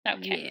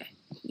Okay.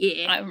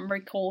 Yeah. I'm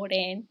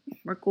recording.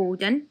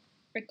 Recording.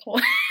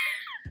 Record.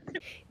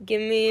 Give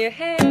me your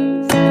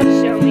hands,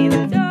 show me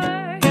the door.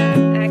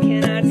 I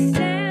cannot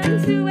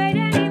stand to wait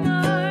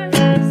anymore.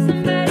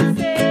 Somebody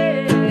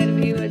said,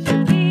 be what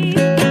you be.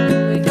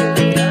 We could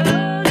be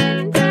old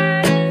and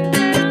tired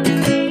and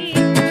lonely,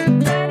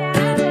 but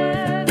I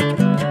love you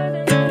more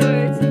than the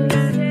words we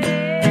say.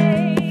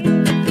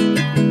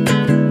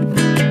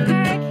 I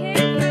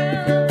can't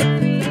count the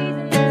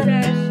reasons I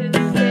should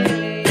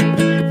stay.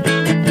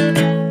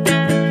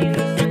 Give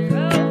me some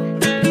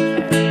rope, tell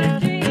me a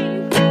dream.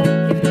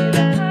 Give me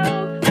the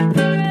hope for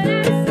when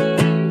I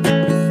sing.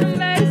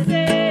 Somebody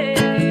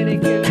said it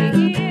could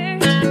be here.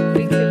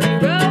 We could be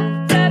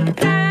roped up,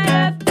 tied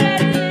up,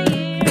 dead in a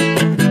year.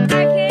 I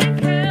can't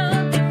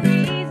count the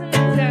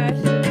reasons I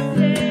should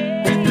stay.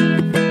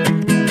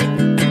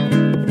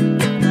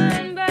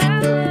 One by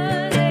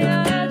one, they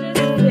all just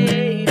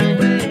fade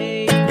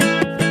away.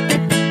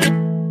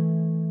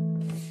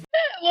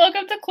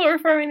 Welcome to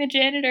Chloroforming the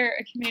Janitor,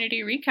 a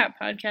community recap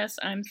podcast.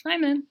 I'm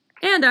Simon.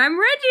 And I'm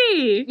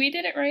Reggie. We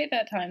did it right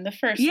that time, the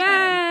first time.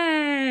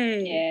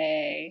 Yay!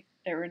 Yay.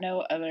 There were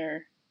no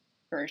other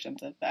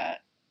versions of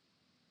that.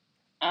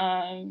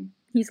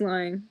 He's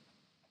lying.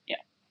 Yeah.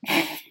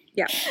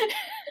 Yeah.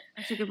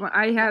 That's a good one.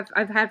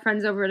 I've had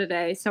friends over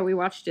today, so we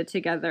watched it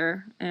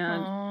together,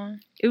 and Aw.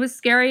 it was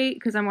scary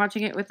because I'm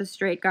watching it with a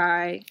straight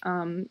guy,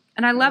 and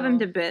I love him Oh.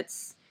 to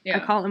bits. Yeah. I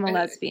call him a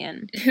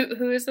lesbian.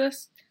 Who is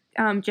this?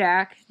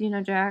 Jack. Do you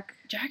know Jack?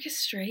 Jack is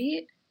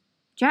straight?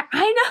 Jack.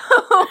 I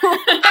know.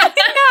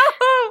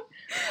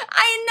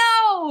 I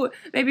know.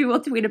 Maybe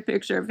we'll tweet a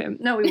picture of him.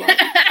 No, we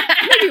won't.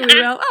 Maybe we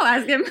will. I'll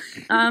ask him.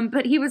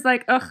 But he was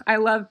like, "Ugh, I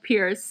love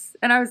Pierce,"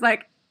 and I was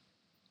like,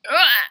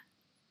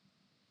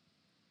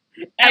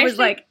 I was actually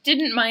like-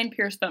 didn't mind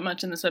Pierce that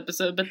much in this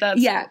episode, but that's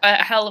Yeah.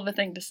 a hell of a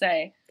thing to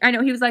say. I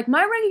know. He was like,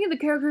 my ranking of the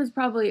characters is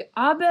probably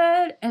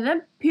Abed, and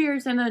then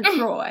Pierce, and then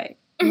Troy.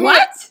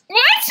 What?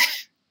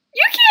 What?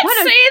 You can't What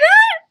a- say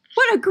that!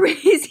 What a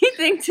crazy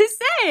thing to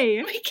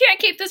say. We can't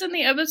keep this in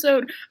the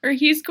episode, or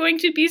he's going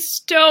to be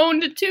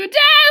stoned to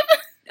death!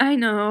 I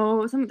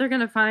know. They're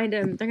gonna find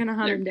him. They're gonna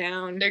hunt him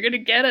down. They're gonna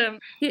get him.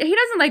 He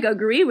doesn't like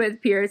agree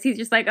with Pierce. He's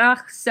just like, ugh,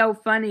 so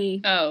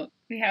funny. Oh,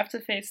 we have to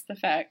face the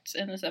fact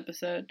in this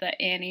episode that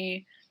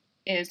Annie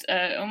is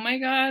a, oh my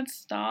god,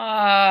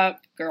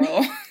 stop,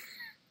 girl.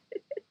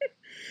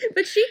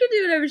 But she can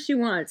do whatever she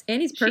wants.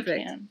 Annie's perfect.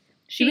 She can.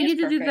 Should we is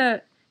need to do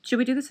perfect. Should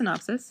we do the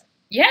synopsis?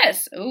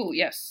 Yes! Oh,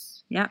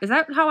 yes. Yeah. Is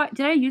that how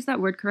did I use that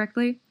word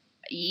correctly?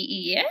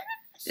 Yes?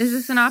 Is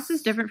the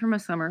synopsis different from a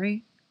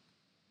summary?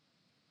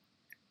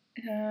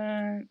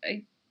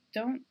 I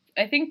don't,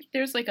 I think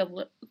there's like a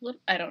little,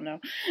 I don't know.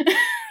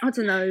 What's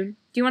another? Do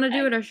you want to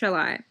do it or shall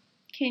I?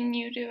 Can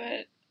you do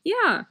it?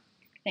 Yeah.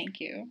 Thank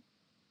you.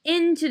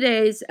 In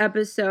today's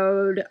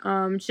episode,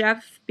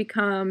 Jeff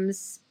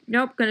becomes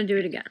gonna do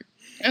it again.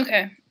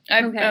 Okay.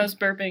 Okay. I was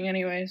burping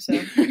anyway, so.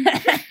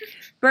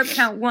 Burp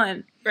count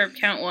 1. Burp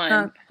count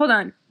 1. Hold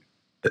on.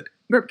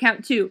 Burp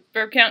count 2.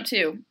 Burp count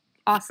 2.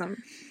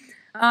 Awesome.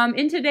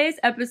 In today's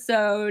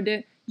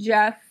episode,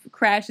 Jeff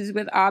crashes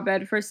with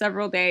Abed for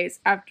several days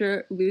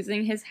after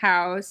losing his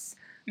house,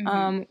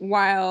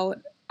 while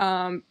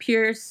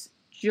Pierce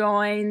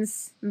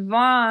joins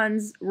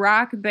Vaughn's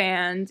rock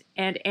band,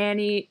 and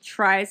Annie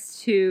tries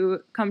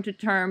to come to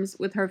terms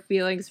with her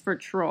feelings for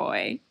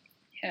Troy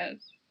Yes.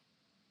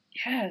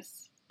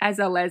 Yes. as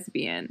a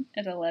lesbian.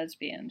 As a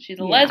lesbian. She's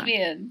a Yeah.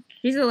 lesbian.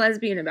 She's a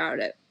lesbian about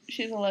it.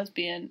 She's a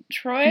lesbian.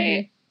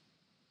 Troy,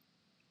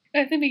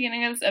 at the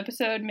beginning of this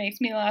episode, makes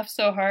me laugh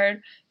so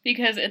hard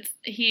because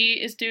he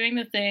is doing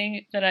the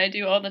thing that I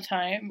do all the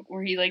time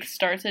where he like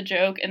starts a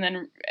joke and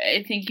then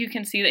I think you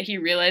can see that he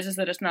realizes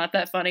that it's not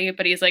that funny,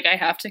 but he's like, I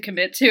have to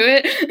commit to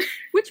it.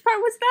 Which part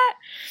was that?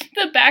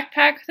 The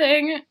backpack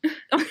thing.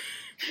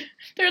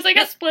 There's like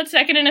a split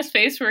second in his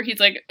face where he's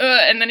like,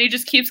 and then he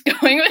just keeps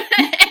going with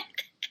it.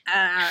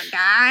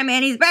 I'm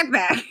Annie's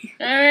backpack.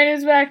 I'm in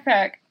his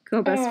backpack.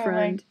 Cool best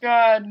friend. My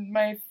god,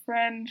 my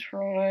friend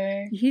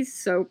Troy. He's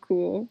so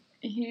cool.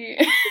 He,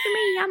 Look at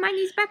me, I'm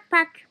Annie's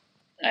backpack.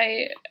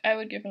 I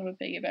would give him a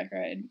piggyback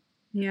ride.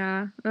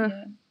 Yeah.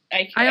 Yeah.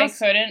 I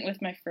couldn't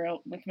with my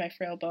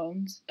frail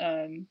bones,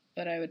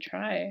 but I would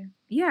try.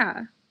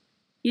 Yeah.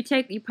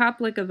 You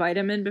pop like a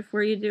vitamin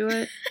before you do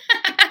it.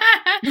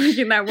 Like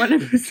in that one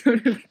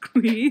episode of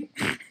Glee.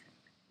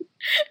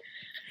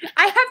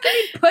 I have to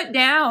be put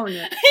down.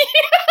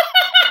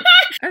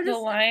 The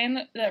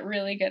line that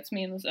really gets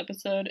me in this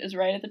episode is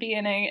right at the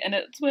beginning, and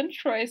it's when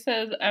Troy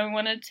says, I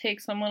want to take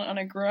someone on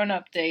a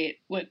grown-up date,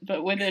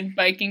 but within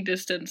biking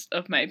distance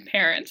of my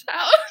parents'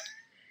 house.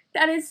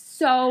 That is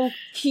so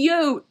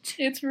cute.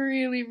 It's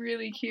really,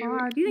 really cute.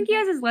 Do you think he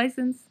has his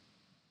license?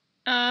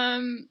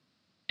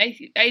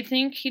 I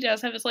think he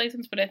does have his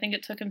license, but I think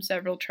it took him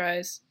several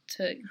tries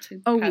to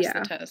pass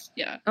the test.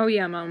 Yeah. Oh,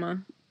 yeah,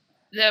 mama.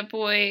 That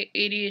boy,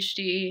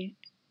 ADHD,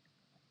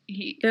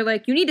 They're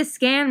like, you need to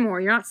scan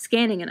more. You're not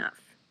scanning enough.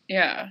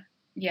 Yeah.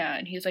 Yeah,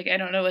 and he's like, I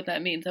don't know what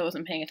that means. I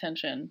wasn't paying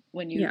attention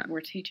when you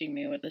were teaching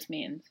me what this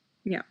means.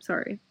 Yeah,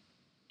 sorry.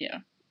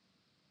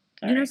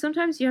 You know,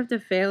 sometimes you have to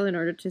fail in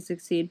order to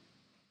succeed.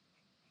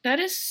 That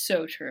is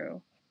so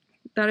true.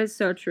 That is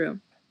so true.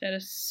 That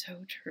is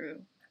so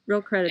true.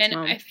 Real credits, and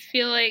Mom. I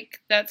feel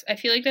like that's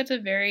a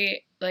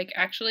very, like,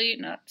 actually,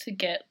 not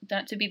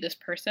to be this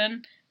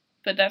person,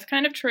 but that's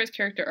kind of Troy's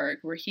character arc,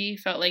 where he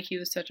felt like he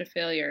was such a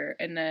failure,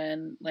 and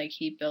then, like,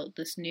 he built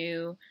this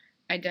new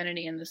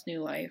identity and this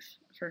new life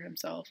for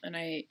himself, and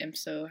I am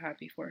so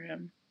happy for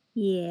him.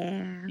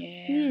 Yeah.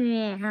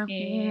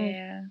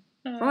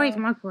 Troy's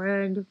my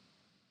friend.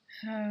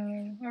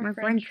 Oh, my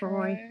friend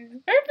Troy.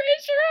 Our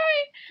friend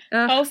Troy!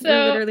 Ugh, Also,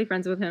 we're literally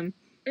friends with him.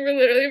 We're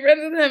literally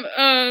friends with him.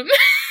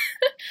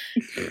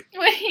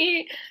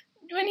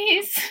 When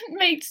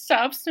he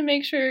stops to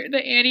make sure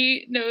that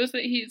Annie knows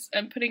that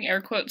I'm putting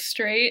air quotes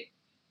straight.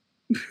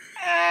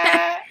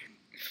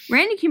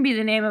 Randy can be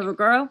the name of a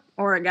girl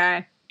or a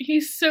guy.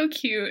 He's so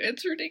cute.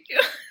 It's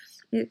ridiculous.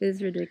 It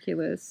is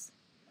ridiculous.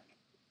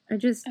 I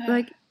just,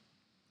 like,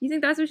 you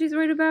think that's what she's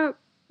worried about?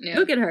 Yeah.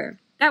 Look at her.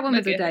 That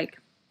woman's a dyke.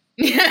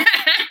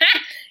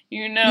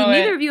 You know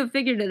Neither of you have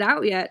figured it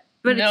out yet,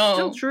 but it's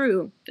still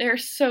true. They're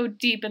so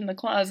deep in the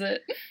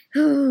closet.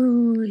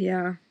 Oh,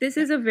 yeah. This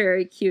is a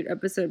very cute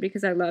episode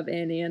because I love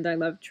Annie and I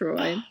love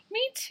Troy.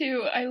 Me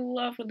too. I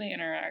love when they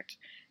interact.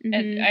 Mm-hmm.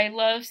 And I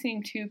love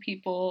seeing two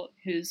people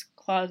whose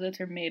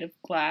closets are made of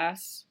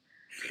glass.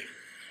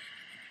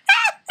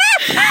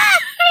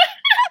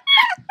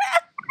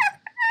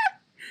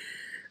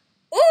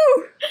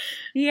 Ooh!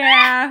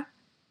 Yeah.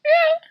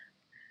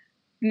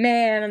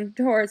 Man,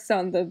 horse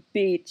on the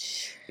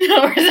beach.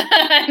 Horse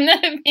on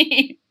the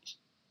beach.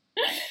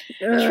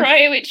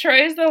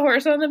 Troy is the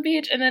horse on the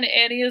beach, and then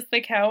Annie is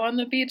the cow on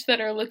the beach that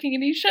are looking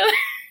at each other.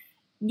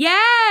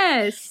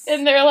 Yes!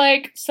 And they're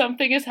like,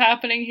 something is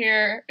happening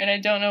here, and I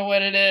don't know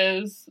what it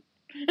is.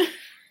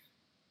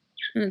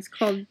 And it's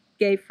called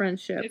gay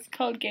friendship. It's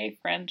called gay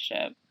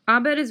friendship.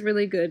 Abed is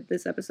really good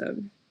this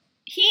episode.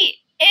 He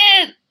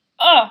is!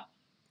 Oh!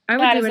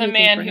 That is a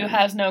man who him.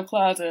 has no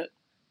closet.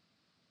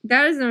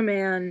 That is a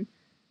man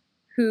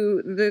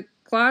who, the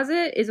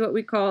closet is what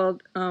we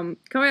called, coming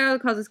out of the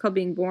closet is called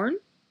being born.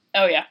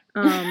 Oh, yeah.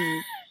 We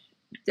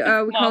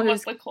call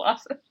the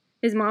closet.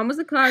 His mom was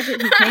the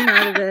closet. He came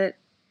out of it.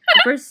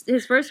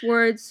 His first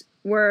words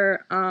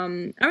were,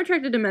 I'm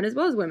attracted to men as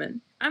well as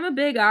women. I'm a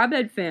big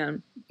Abed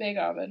fan. Big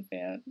Abed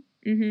fan.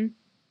 Mm-hmm.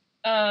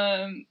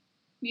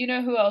 You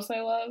know who else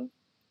I love?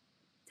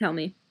 Tell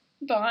me.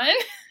 Vaughn.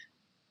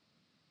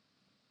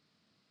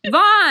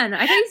 Vaughn!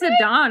 I thought you said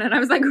Dawn, and I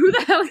was like, who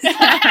the hell is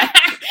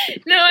that?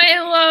 No, I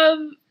love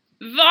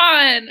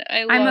Vaughn.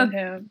 I love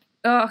him.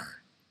 Ugh.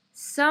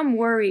 Some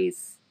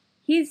worries.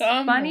 He's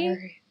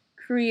funny,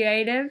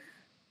 creative,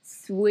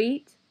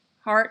 sweet,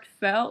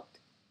 heartfelt,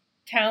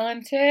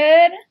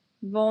 talented,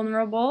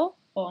 vulnerable.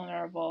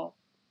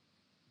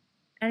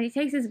 And he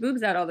takes his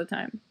boobs out all the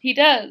time. He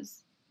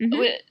does. Mm-hmm.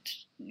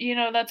 Which, you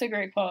know, that's a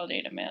great quality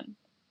in a man.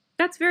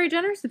 That's very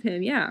generous of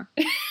him, yeah.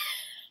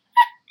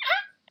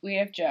 We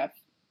have Jeff.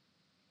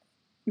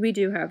 We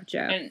do have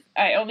Jeff. And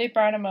I only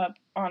brought him up,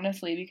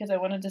 honestly, because I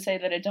wanted to say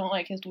that I don't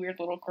like his weird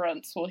little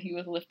grunts while he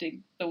was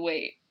lifting the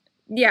weight.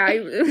 Yeah,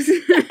 and he was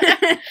doing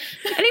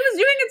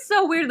it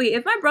so weirdly.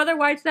 If my brother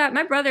watched that,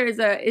 my brother is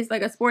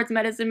like a sports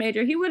medicine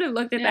major. He would have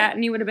looked at that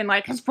and he would have been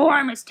like, his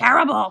form is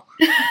terrible.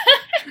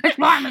 His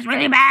form is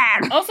really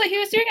bad. Also, he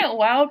was doing it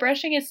while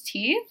brushing his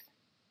teeth.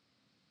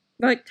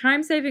 Like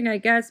time saving, I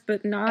guess,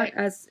 but not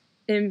as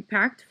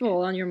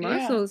impactful on your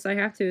muscles. I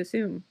have to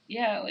assume.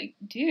 Yeah, like,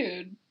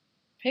 dude,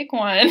 pick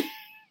one.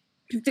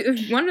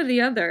 One or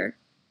the other.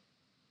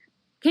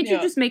 Can't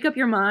you just make up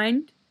your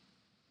mind?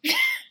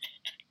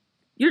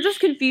 You're just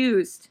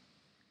confused.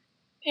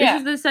 Yeah. This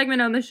is the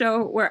segment on the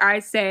show where I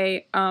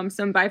say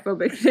some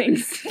biphobic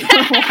things for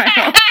a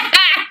while.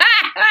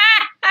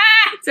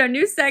 So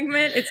new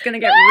segment, it's going to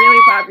get really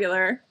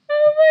popular.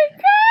 Oh my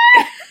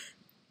god.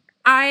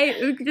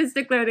 I just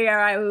declare the air,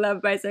 I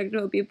love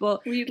bisexual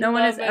people.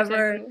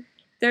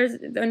 There's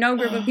no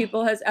group of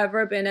people has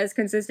ever been as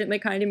consistently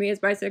kind to me as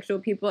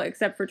bisexual people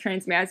except for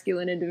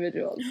transmasculine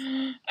individuals.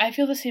 I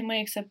feel the same way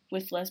except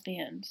with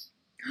lesbians.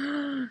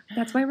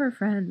 That's why we're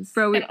friends.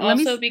 Bro, and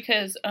also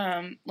because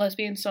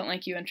lesbians don't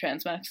like you and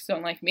transmascs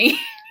don't like me.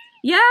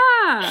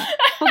 Yeah!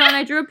 Hold on,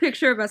 I drew a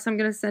picture of us. I'm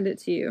going to send it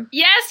to you.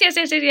 Yes!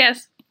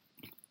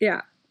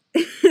 Yeah.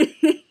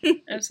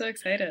 I'm so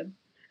excited.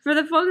 For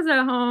the folks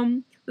at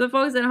home,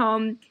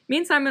 me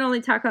and Simon only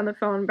talk on the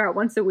phone about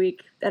once a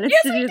week. And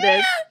it's to do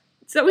this.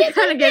 So we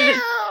kind of get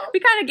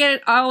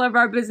it all of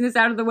our business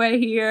out of the way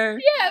here.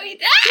 Yeah, we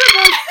do.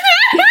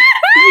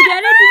 Did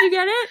you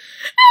get it?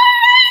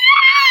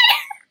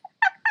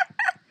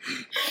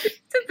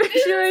 It's a picture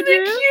this is I the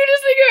drew.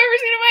 cutest thing I've ever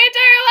seen in my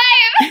entire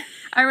life.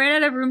 I ran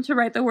out of room to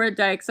write the word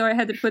dyke, so I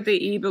had to put the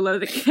E below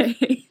the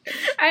K.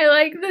 I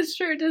like this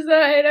shirt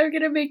design. I'm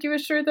gonna make you a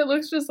shirt that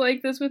looks just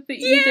like this with the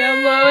E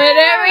down low and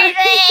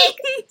everything.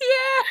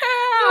 Yeah!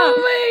 Oh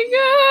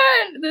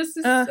my god! This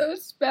is so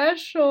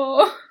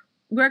special.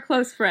 We're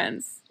close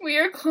friends. We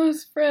are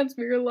close friends.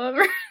 We are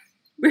lovers.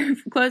 We're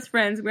close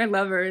friends. We're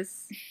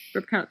lovers.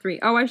 We're count 3.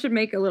 Oh, I should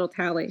make a little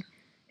tally.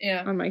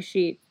 Yeah. on my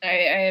sheet. I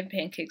had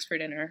pancakes for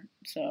dinner,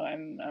 so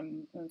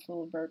I'm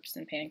full of burps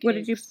and pancakes.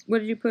 What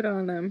did you put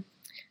on them?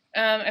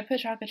 I put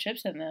chocolate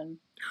chips in them.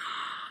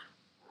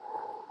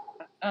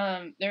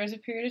 There was a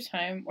period of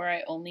time where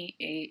I only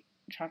ate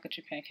chocolate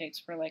chip pancakes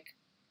for like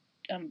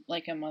a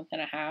month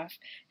and a half,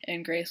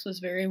 and Grace was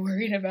very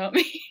worried about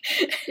me.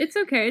 It's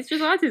okay. It's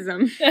just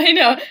autism. I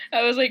know.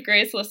 I was like,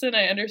 Grace, listen,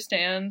 I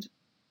understand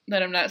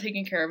that I'm not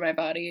taking care of my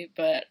body,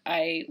 but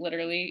I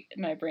literally,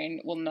 my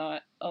brain will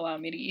not allow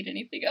me to eat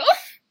anything else.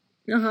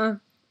 Uh-huh.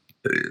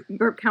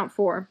 Burp count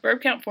 4.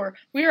 Burp count 4.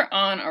 We are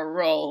on a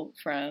roll,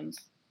 friends.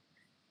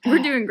 We're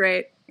doing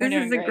great. We're This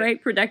doing is a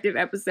great productive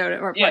episode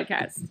of our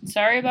podcast.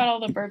 Sorry about all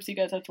the burps you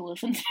guys have to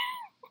listen to.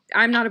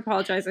 I'm not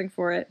apologizing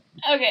for it.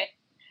 Okay.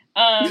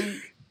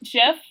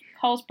 Jeff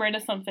calls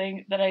Brenda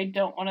something that I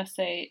don't want to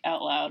say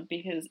out loud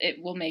because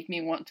it will make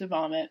me want to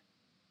vomit.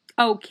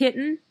 Oh,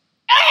 kitten?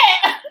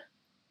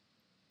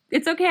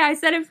 It's okay, I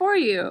said it for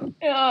you.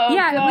 Oh,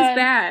 yeah, God. It was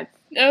bad.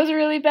 That was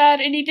really bad,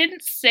 and he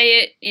didn't say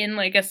it in,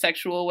 like, a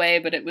sexual way,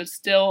 but it was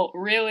still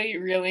really,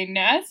 really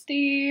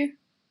nasty.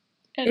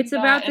 It's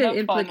about the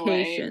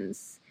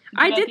implications.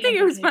 I did think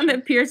it was fun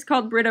that Pierce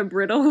called Britta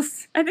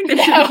Brittles. I think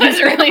that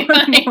was really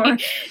funny.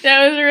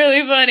 That was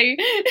really funny.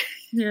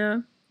 Yeah.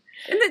 And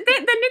the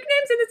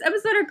nicknames in this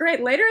episode are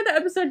great. Later in the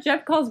episode,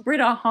 Jeff calls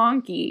Britta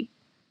Honky.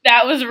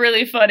 That was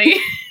really funny.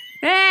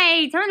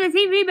 Hey, turn the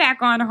TV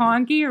back on,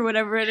 Honky, or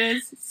whatever it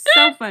is.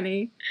 So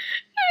funny.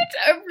 It's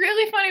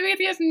really funny because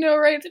he has no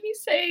right to be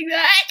saying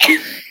that.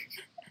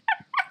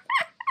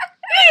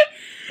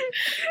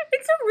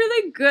 It's a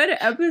really good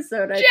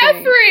episode, I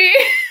think.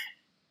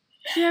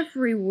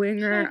 Jeffrey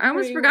Winger. I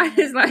almost forgot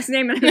his last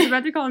name, and I was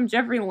about to call him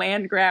Jeffrey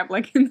Landgrab,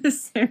 like in The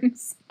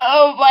Sims.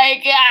 Oh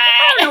my God.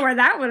 I don't know where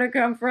that would have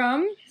come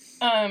from.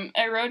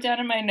 I wrote down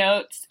in my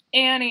notes,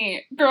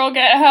 Annie, girl,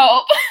 get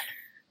help.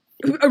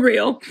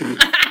 Real.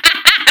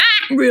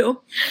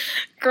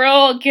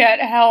 Girl,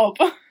 get help.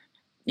 Have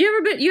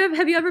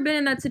you ever been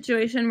in that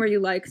situation where you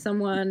like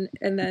someone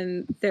and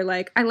then they're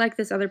like, I like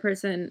this other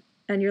person,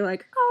 and you're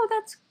like, oh,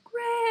 that's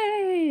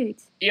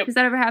great. Yep. Has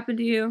that ever happened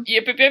to you?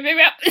 Yep.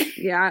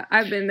 Yeah,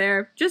 I've been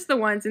there. Just the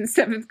once in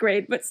 7th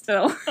grade, but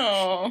still.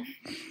 Oh.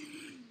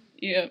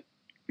 Yep.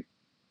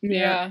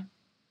 Yeah.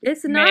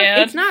 It's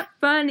not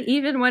fun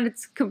even when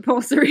it's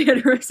compulsory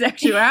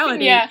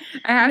heterosexuality. Yeah.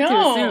 I have to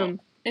assume.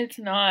 It's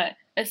not.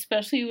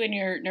 Especially when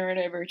you're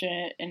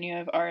neurodivergent and you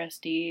have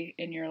RSD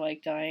and you're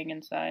like dying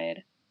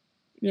inside.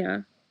 Yeah.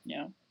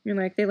 Yeah. You're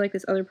like, they like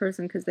this other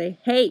person because they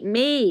hate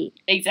me.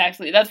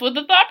 Exactly. That's what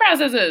the thought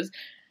process is.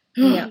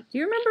 Yeah. Do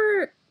you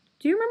remember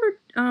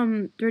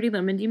Dirty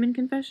Lemon Demon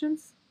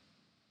Confessions?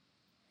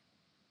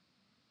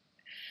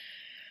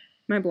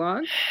 My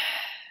blog?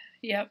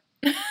 Yep.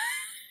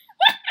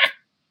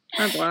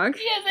 My blog?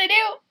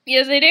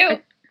 Yes, I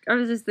do. I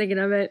was just thinking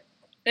of it.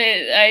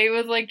 I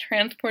was like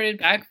transported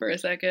back for a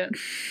second.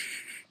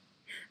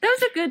 That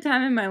was a good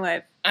time in my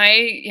life.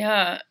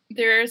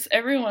 There's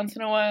every once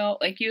in a while,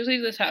 like usually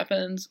this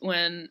happens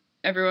when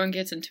everyone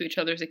gets into each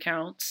other's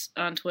accounts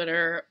on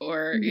Twitter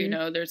or, you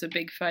know, there's a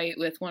big fight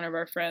with one of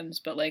our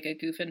friends, but like a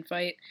goofing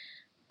fight.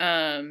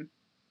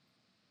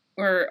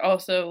 Or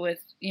also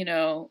with, you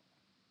know,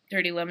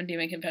 Dirty Lemon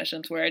Demon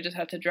Confessions where I just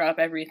have to drop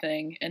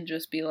everything and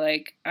just be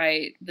like,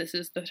 this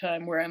is the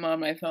time where I'm on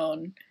my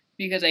phone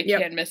because I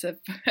can't miss a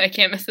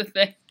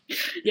thing.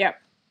 Yep.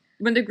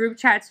 When the group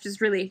chat's just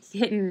really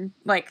hitting,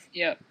 like,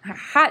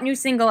 hot new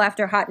single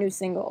after hot new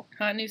single.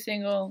 Hot new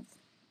single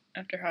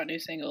after hot new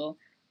single.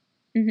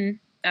 Mm-hmm.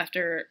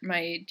 After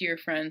my dear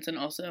friends and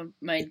also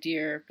my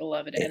dear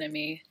beloved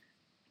enemy.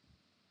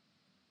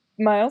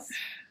 Miles?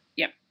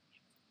 Yep.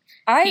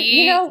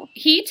 He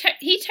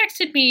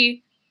texted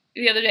me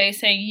the other day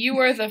saying, you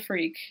are the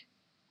freak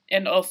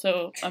and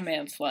also a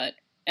man slut.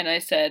 And I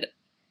said,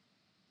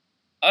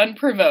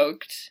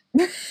 unprovoked.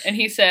 And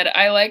he said,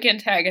 I like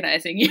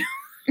antagonizing you.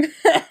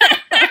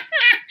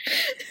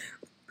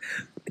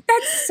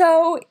 That's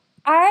so...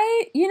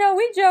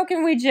 we joke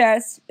and we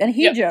jest, and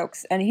he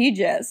jokes and he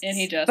jests.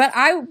 But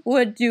I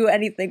would do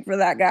anything for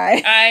that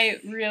guy. I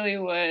really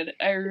would.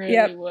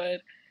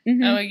 would.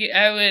 Mm-hmm.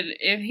 I would,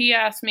 if he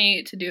asked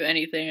me to do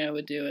anything, I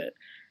would do it.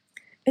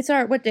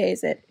 What day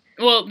is it?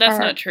 Well, that's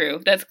not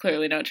true. That's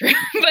clearly not true.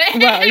 But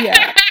Well,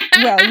 yeah.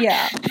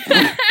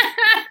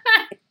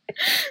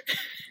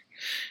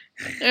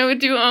 I would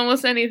do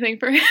almost anything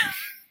for him.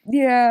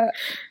 Yeah.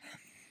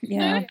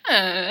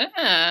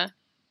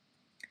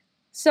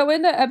 So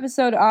in the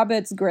episode,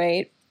 Abed's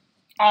great.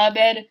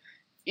 Abed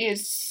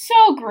is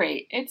so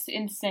great. It's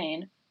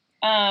insane.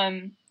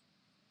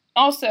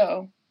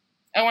 Also,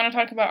 I want to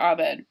talk about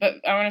Abed,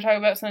 but I want to talk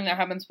about something that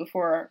happens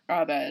before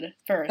Abed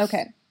first.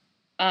 Okay.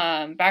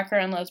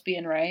 Background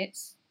lesbian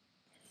rights.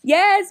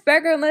 Yes,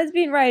 background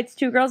lesbian rights.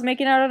 2 girls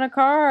making out on a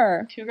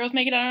car. 2 girls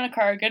making out on a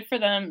car. Good for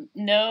them.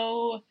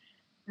 No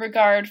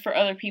regard for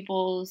other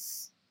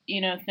people's,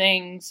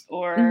 things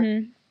or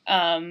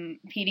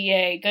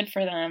PDA. Good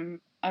for them.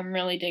 I'm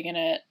really digging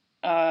it.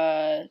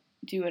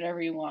 Do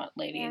whatever you want,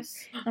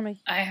 ladies. Yeah.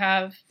 I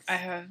have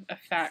a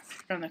fact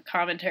from the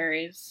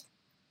commentaries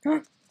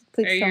Please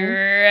Are tell you me.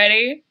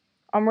 ready?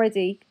 I'm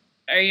ready.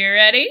 Are you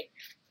ready?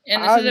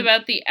 And this is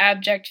about the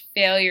abject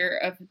failure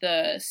of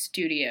the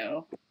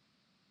studio.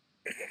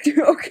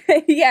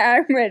 Okay, yeah,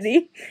 I'm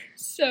ready.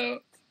 So,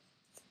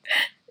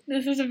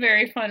 this is a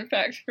very fun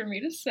fact for me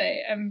to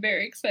say. I'm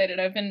very excited.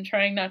 I've been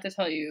trying not to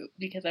tell you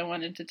because I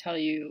wanted to tell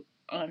you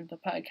on the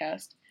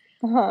podcast.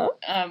 Uh-huh.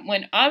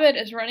 When Abed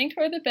is running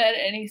toward the bed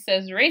and he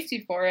says, "Race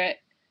you for it,"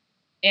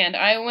 and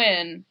I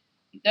win,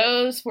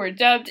 those were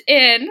dubbed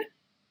in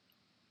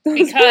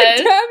because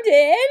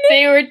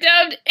they were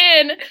dubbed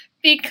in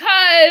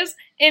because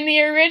in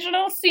the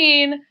original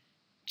scene,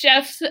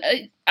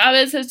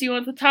 Abed says, "Do you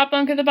want the top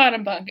bunk or the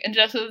bottom bunk?" And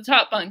Jeff says, "The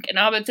top bunk." And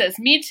Abed says,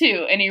 "Me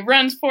too." And he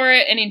runs for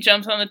it and he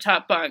jumps on the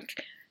top bunk.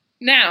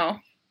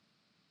 Now,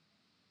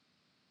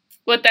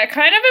 what that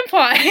kind of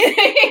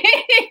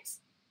implies.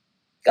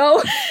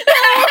 Go.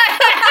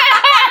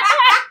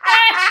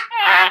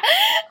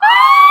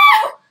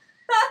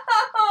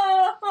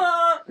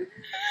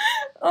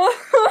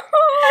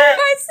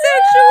 My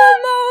sexual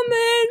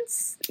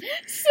moments.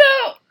 So,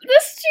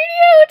 the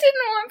studio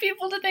didn't want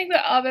people to think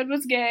that Abed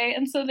was gay,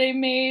 and so they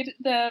made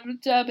them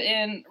dub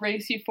in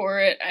 "Race You For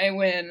It, I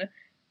Win,"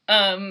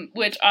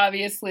 which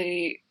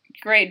obviously,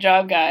 great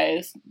job,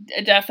 guys.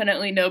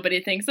 Definitely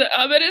nobody thinks that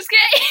Abed is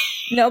gay.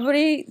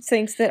 Nobody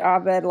thinks that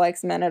Abed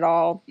likes men at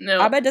all. No.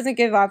 Abed doesn't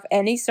give off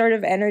any sort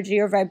of energy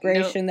or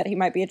vibration that he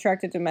might be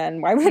attracted to men.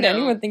 Why would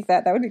anyone think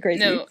that? That would be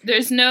crazy. No,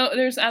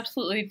 there's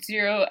absolutely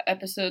 0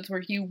 episodes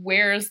where he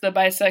wears the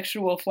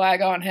bisexual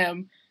flag on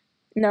him.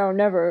 No,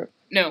 never.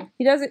 No.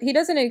 He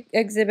doesn't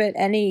exhibit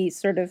any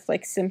sort of,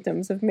 like,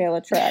 symptoms of male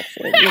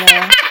attraction, you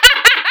know?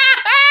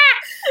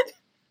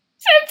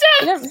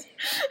 Symptoms!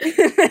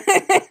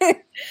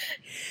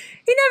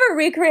 He never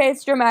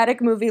recreates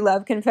dramatic movie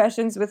love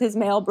confessions with his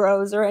male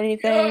bros or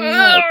anything.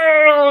 Like,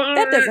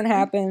 that doesn't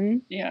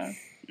happen. Yeah,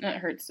 that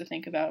hurts to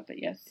think about, but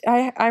yes.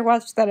 I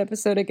watched that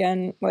episode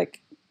again,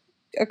 like,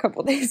 a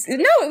couple days. No,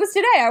 it was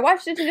today. I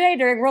watched it today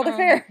during World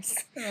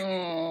Affairs.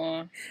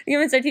 Oh.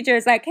 Even our teacher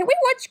was like, "Can we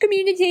watch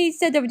Community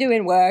instead of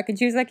doing work?" And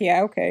she was like,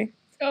 "Yeah, okay."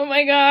 Oh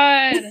my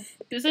god.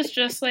 This is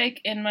just like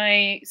in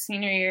my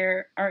senior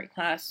year art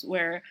class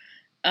where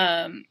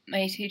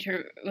my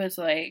teacher was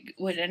like,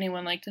 "Would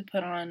anyone like to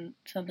put on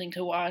something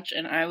to watch?"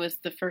 And I was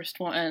the first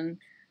one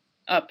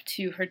up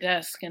to her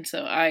desk, and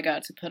so I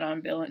got to put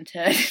on Bill and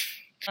Ted.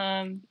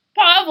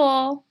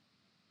 Pavel!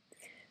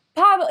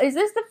 Pavel, is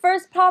this the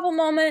first Pavel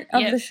moment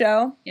of the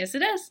show? Yes,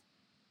 it is.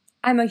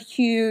 I'm a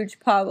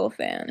huge Pavel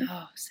fan.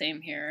 Oh,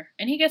 same here.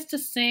 And he gets to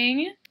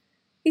sing.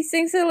 He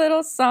sings a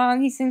little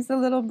song. He sings the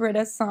little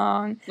Brita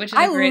song. Which is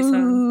a great song.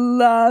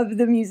 I love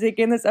the music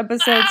in this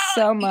episode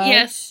so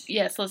much.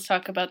 Yes, let's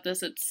talk about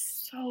this.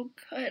 It's so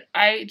good.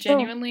 I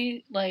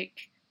genuinely,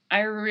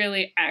 I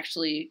really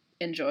actually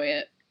enjoy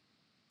it.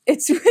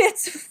 It's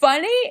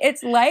funny,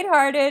 it's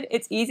lighthearted,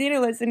 it's easy to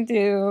listen to.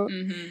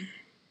 Mm-hmm.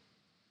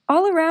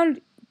 All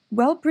around,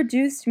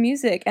 well-produced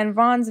music, and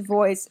Vaughn's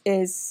voice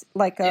is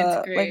like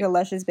a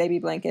Luscious baby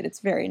blanket. It's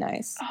very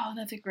nice. Oh,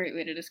 that's a great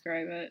way to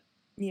describe it.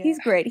 Yeah. He's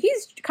great.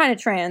 He's kind of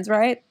trans,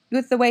 right?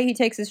 With the way he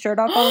takes his shirt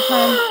off all the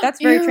time.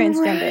 That's very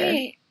transgender.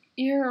 Right.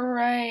 You're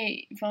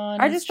right, Vaughn.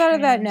 I just thought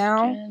of that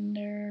now.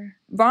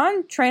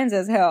 Vaughn trans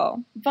as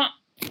hell. Vaughn,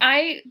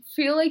 I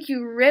feel like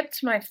you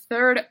ripped my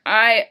third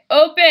eye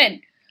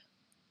open.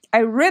 I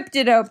ripped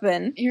it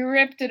open. You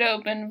ripped it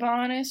open.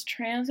 Vaughn is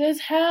trans as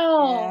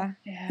hell.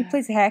 Yeah. He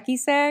plays hacky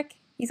sack.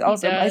 He's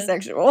also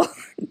bisexual.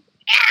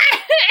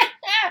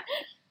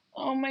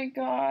 Oh my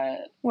god.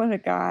 What a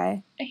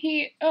guy.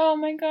 Oh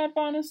my god,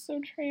 Vaughn is so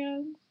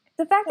trans.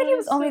 The fact that he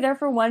was only there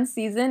for one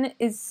season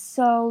is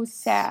so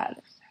sad.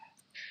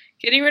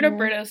 Getting rid of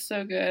Britta is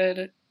so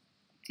good.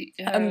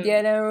 I'm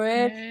getting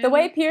rid. The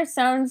way Pierce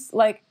sounds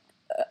like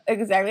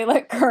exactly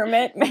like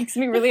Kermit makes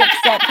me really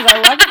upset because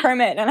I love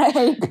Kermit and I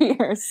hate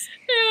Pierce.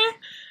 Yeah.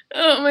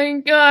 Oh my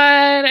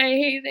god, I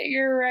hate that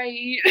you're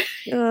right.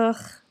 Ugh.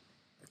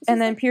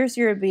 And then Pierce,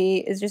 You're a Bee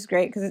is just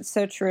great because it's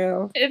so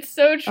true. It's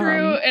so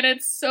true and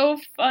it's so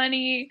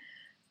funny.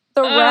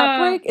 The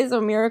rap break is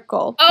a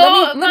miracle.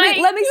 Oh,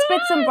 let me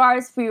spit some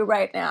bars for you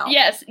right now.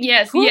 Yes.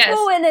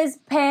 Poo-poo in his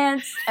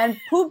pants and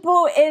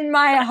poo-poo in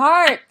my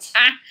heart.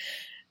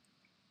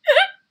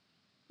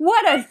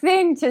 What a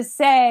thing to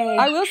say.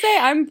 I will say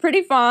I'm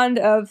pretty fond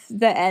of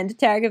the end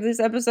tag of this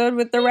episode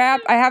with the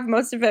rap. I have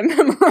most of it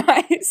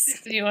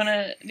memorized. Do you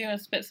wanna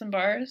spit some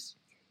bars?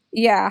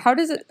 Yeah, how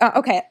does it...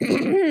 okay.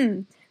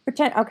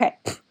 Pretend... Okay.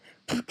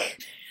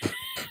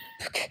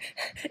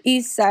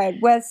 East side,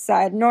 west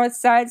side, north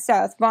side,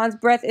 south. Vaughn's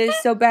breath is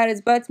so bad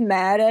his butt's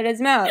mad at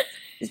his mouth.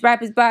 This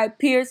rap is by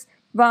Pierce.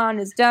 Vaughn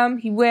is dumb.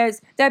 He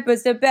wears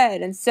diapers to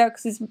bed and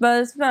sucks his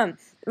mother's thumb.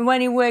 And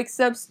when he wakes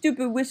up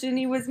stupid wishing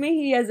he was me,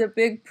 he has a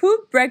big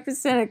poop,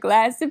 breakfast, and a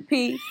glass of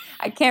pee.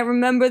 I can't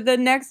remember the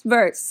next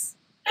verse.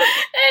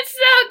 It's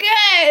so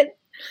good!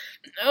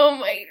 Oh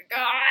my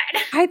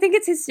god. I think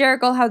it's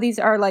hysterical how these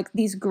are like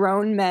these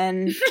grown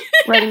men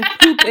writing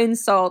poop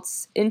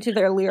insults into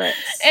their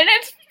lyrics. And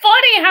it's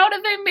funny. How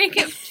do they make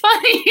it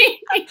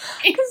funny?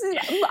 Because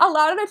a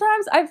lot of the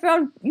times I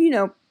found,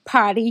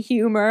 potty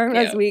humor,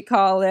 as we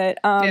call it,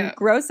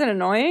 gross and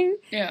annoying.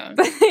 Yeah.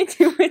 But they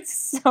do it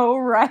so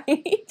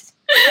right.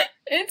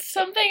 It's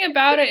something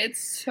about it.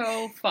 It's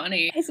so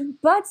funny. His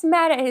butt's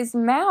mad at his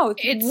mouth.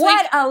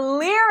 What a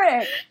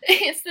lyric!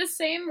 It's the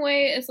same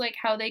way as like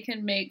how they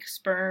can make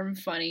sperm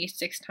funny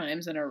 6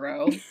 times in a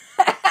row.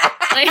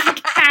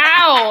 Like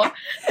how?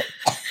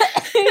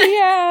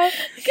 Yeah.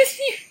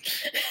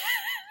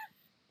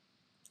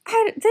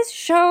 This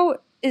show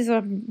is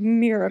a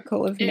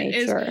miracle of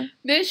nature.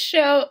 This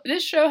show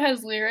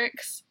has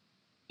lyrics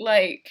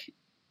like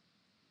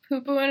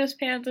poo poo in his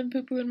pants and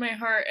poo poo in my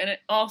heart, and it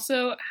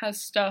also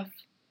has stuff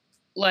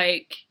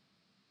like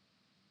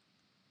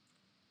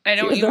I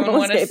don't even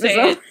want to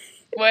say it.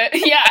 What?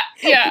 Yeah.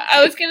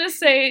 I was gonna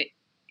say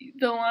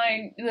the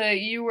line that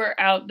you were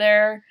out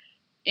there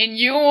and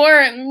you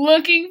weren't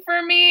looking for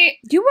me.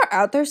 You were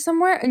out there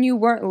somewhere and you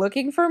weren't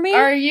looking for me?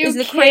 Are you kidding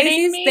me? Is the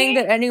craziest thing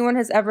that anyone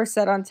has ever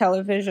said on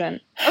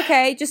television.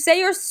 Okay, just say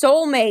you're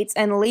soulmates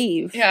and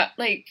leave. Yeah,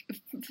 like,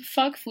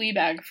 fuck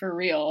Fleabag for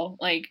real.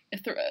 Like,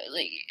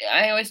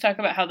 I always talk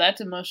about how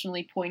that's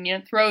emotionally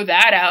poignant. Throw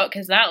that out,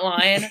 because that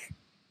line...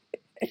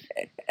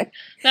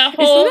 that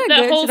whole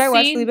Should I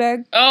watch scene,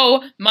 Fleabag?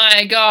 Oh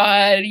my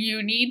god,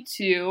 you need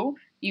to.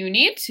 You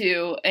need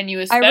to, and you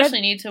especially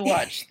need to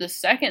watch the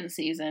second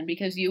season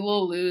because you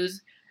will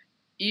lose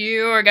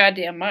your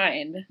goddamn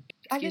mind.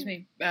 Excuse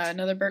me.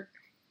 Another burp.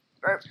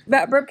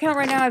 Burp count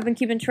right now. I've been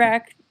keeping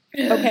track.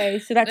 Okay,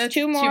 so that's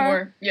 2 more. 2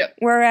 more. Yep.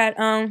 We're at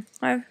 5,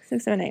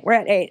 6, 7, 8. We're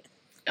at 8.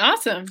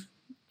 Awesome.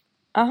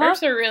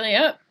 Burps are really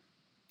up.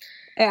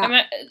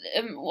 Yeah.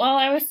 While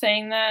I was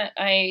saying that,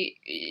 I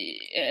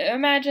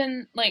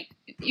imagine, like,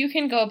 you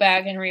can go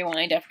back and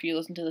rewind after you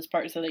listen to this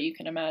part so that you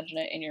can imagine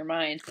it in your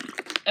mind.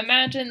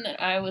 Imagine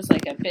that I was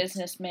like a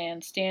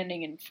businessman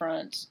standing in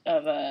front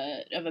of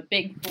a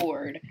big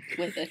board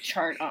with a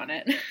chart on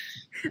it.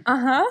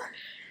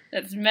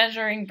 That's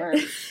measuring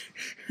burps.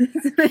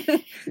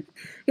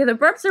 Yeah, the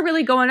burps are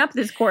really going up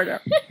this quarter.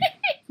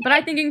 But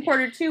I think in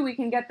quarter 2 we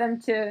can get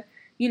them to,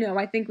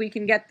 I think we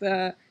can get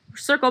the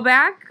circle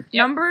back,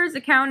 numbers,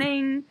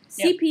 accounting,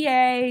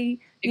 CPA,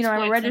 I'm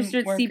a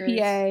registered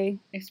CPA.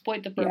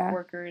 Exploit the burp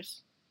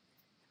workers.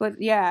 But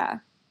the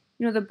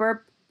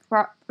burp,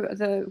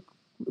 the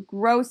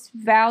gross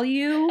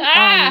value.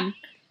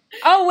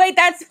 Oh, wait,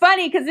 that's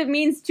funny because it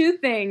means 2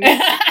 things.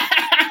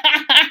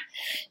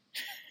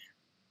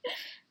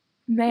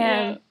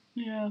 Man.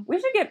 Yeah. We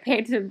should get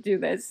paid to do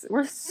this.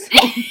 We're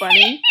so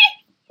funny.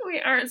 We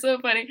are so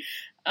funny.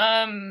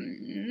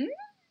 Hold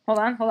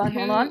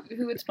on.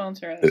 Who would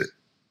sponsor us?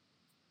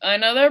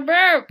 Another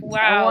burp.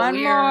 Wow.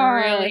 One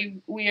more.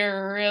 We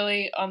are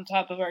really on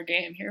top of our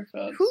game here,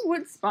 folks. Who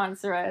would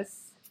sponsor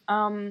us?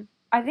 I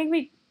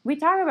think we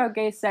talk about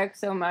gay sex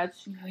so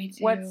much. We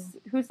do.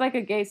 Who's like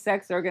a gay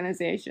sex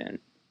organization?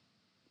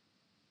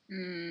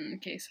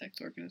 Gay sex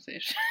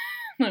organization.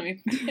 Let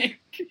me think.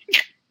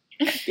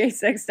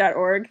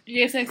 Gaysex.org.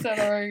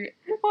 Gaysex.org.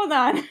 Hold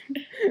on.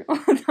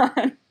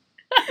 Are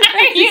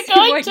you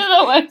going to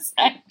the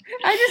website?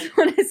 I just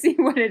want to see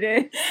what it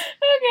is.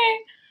 Okay.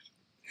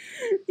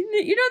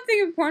 You don't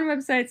think of porn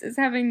websites as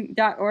having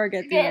 .org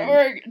at the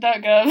end.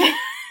 .gov.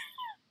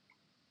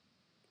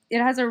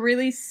 It has a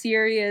really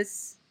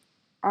serious,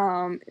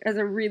 you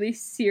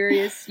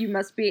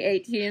must be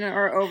 18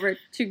 or over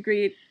to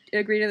agree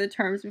to the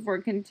terms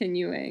before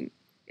continuing.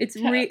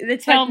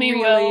 Tell me,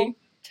 Will.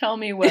 Tell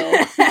me,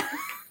 Will.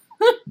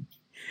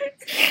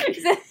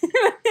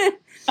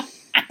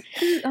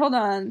 Hold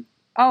on.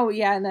 Oh,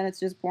 yeah, and then it's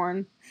just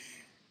porn.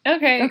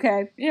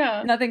 Okay.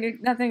 Yeah.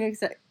 Nothing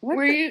except.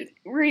 Were you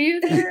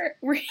there?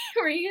 Were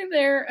you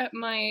there at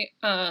my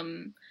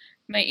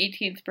my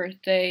 18th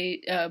birthday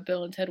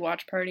Bill and Ted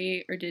watch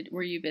party, or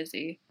were you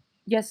busy?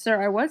 Yes,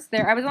 sir. I was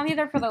there. I was only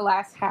there for the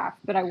last half,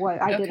 but I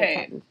did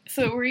attend.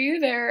 So were you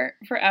there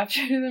for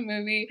after the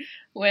movie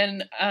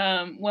when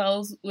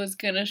Wells was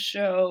gonna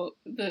show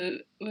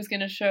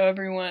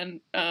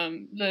everyone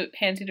the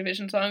Pansy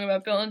Division song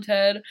about Bill and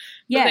Ted?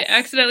 Yes. But they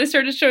accidentally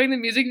started showing the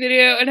music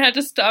video and had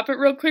to stop it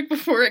real quick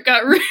before it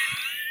got ruined.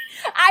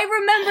 I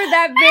remember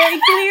that very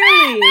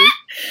clearly.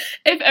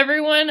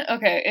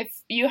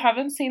 If you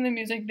haven't seen the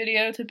music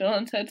video to Bill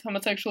and Ted's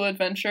Homosexual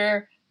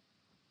Adventure,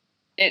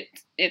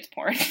 it's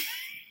porn.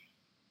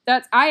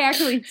 I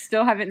actually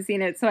still haven't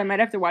seen it, so I might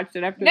have to watch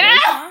it after this.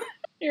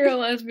 You're a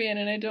lesbian,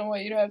 and I don't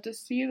want you to have to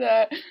see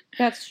that.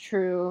 That's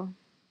true.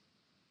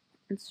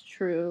 It's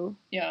true.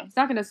 Yeah. It's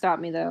not going to stop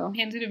me, though.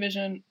 Pansy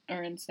Division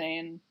are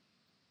insane.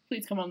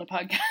 Please come on the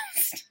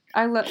podcast.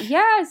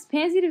 Yes,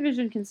 Pansy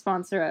Division can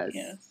sponsor us.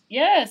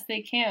 Yes,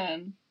 they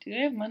can. Do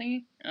they have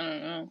money? I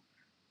don't know.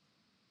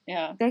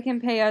 Yeah. They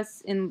can pay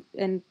us in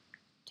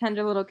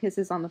tender little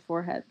kisses on the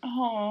forehead.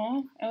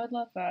 Oh, I would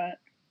love that.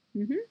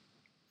 Mm-hmm.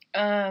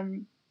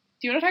 Do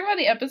you want to talk about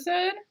the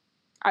episode?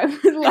 I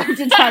would love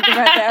to talk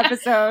about the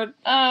episode.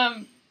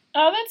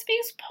 That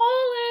speaks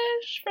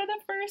Polish for the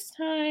first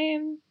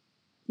time.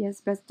 Yes,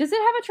 best. Does it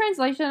have a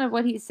translation of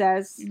what he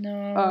says?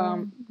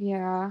 No.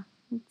 Yeah.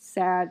 It's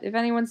sad. If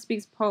anyone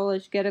speaks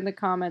Polish, get in the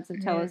comments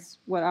and tell us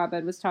what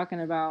Abed was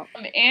talking about.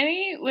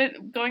 Annie, with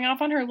going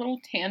off on her little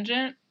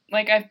tangent,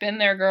 like, I've been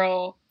there,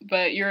 girl,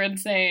 but you're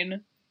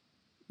insane.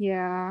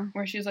 Yeah.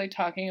 Where she's, like,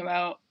 talking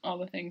about all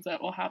the things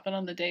that will happen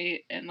on the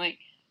date, and, like,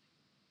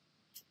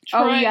 Troy...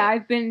 Oh, yeah,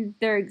 I've been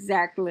there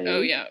exactly. Oh,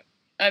 yeah.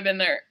 I've been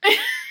there.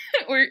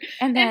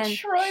 And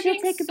Troy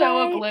being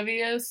so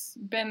oblivious,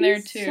 been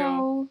there, too.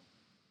 So...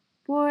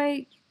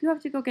 Boy, you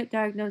have to go get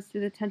diagnosed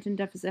with attention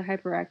deficit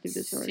hyperactive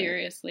disorder.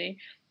 Seriously.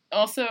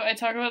 Also, I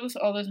talk about this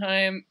all the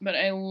time, but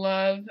I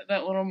love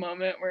that little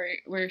moment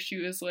where she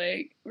was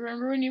like,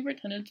 remember when you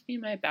pretended to be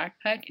my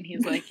backpack? And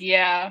he's like,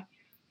 yeah,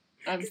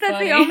 I'm funny.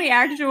 That's the only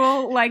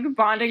actual, like,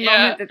 bonding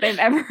moment that they've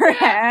ever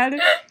had.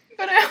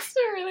 But I also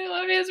really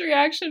love his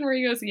reaction where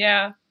he goes,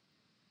 yeah,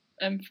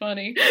 I'm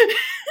funny.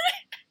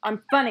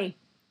 I'm funny.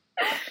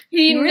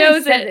 He really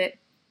knows says it.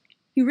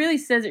 He really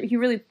says it. He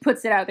really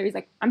puts it out there. He's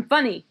like, I'm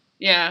funny.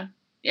 Yeah.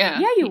 Yeah.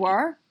 Yeah, you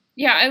are.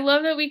 Yeah, I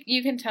love that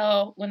you can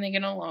tell when they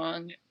get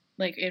along,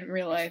 like, in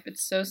real life.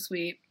 It's so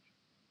sweet.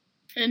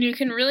 And you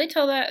can really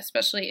tell that,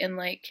 especially in,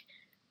 like,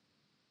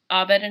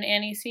 Abed and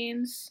Annie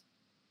scenes.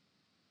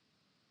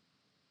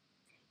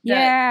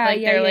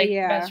 That,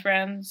 they're best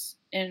friends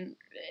in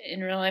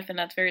real life, and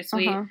that's very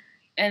sweet. Uh-huh.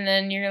 And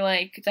then you're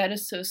like, that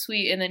is so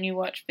sweet. And then you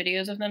watch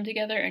videos of them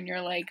together, and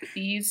you're like,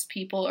 these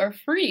people are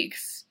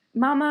freaks.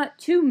 Mama,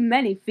 too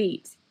many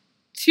feet.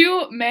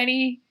 Too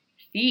many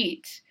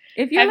feet.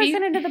 If you're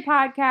listening to the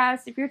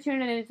podcast, if you're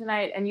tuning in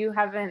tonight and you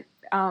haven't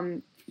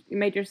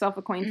made yourself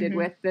acquainted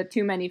with the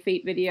Too Many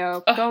Feet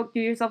video, go do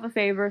yourself a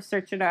favor,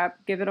 search it up,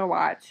 give it a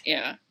watch.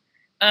 Yeah.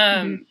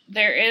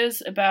 There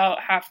is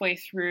about halfway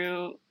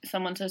through,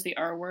 someone says the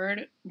R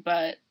word,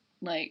 but,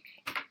 like...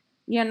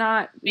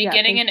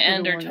 Beginning and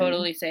end are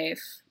totally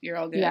safe. You're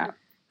all good. Yeah.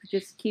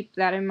 Just keep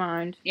that in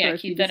mind. Yeah,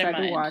 keep that in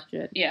mind. To watch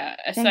it. Yeah.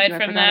 Aside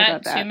from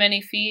that, Too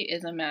Many Feet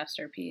is a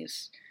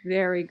masterpiece.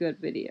 Very good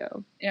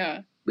video.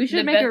 Yeah. We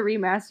should make a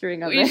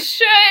remastering of it. We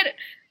should!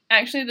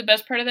 Actually, the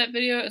best part of that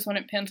video is when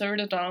it pans over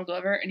to Donald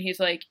Glover, and he's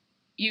like,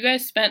 you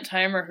guys spent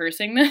time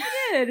rehearsing this?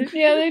 They did.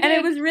 Yeah, they did. And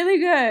it was really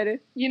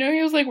good. You know,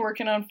 he was, like,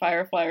 working on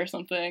Firefly or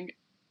something.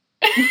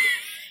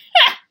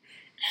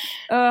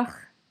 Ugh.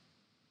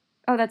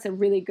 Oh, that's a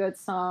really good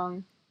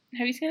song.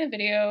 Have you seen a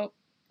video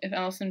of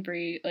Alison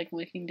Brie, like,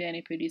 licking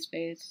Danny Pudi's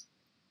face?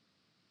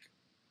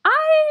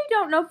 I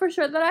don't know for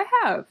sure that I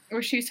have.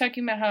 Where she was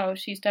talking about how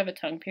she used to have a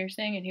tongue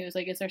piercing, and he was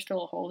like, is there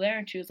still a hole there?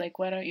 And she was like,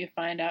 why don't you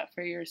find out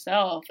for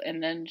yourself?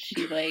 And then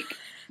she, like,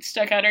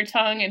 stuck out her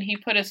tongue, and he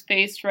put his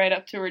face right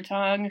up to her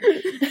tongue.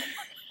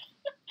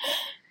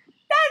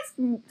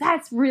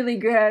 That's really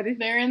good.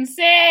 They're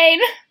insane!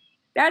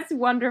 That's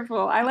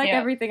wonderful. I like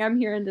everything I'm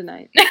hearing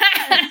tonight.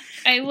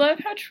 I love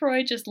how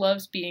Troy just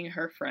loves being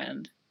her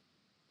friend.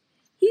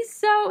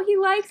 He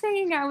likes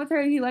hanging out with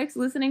her. He likes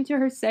listening to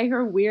her say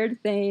her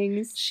weird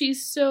things.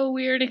 She's so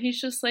weird, and he's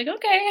just like,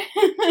 okay.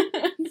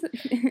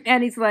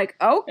 And he's like,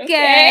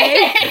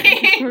 okay.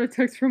 I got a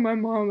text from my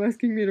mom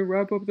asking me to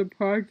wrap up the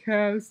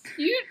podcast.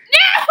 We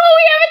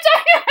haven't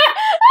talked about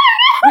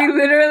We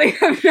literally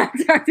have not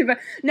talked about...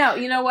 No,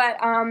 you know what?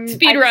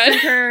 Speed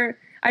run.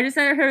 I just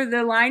sent her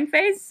the line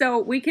face,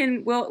 so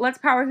let's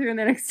power through in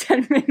the next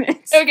 10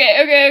 minutes.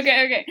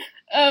 Okay.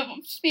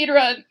 Speed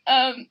run.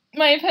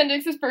 My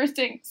appendix is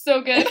bursting.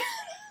 So good.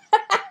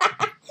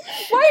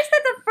 Why is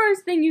that the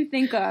first thing you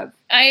think of?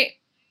 I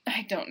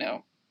don't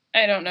know.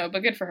 But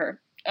good for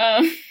her.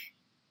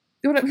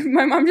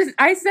 My mom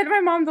I sent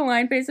my mom the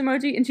line face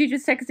emoji, and she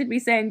just texted me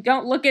saying,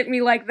 don't look at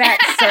me like that,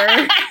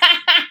 sir.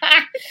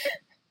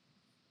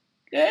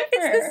 It's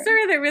the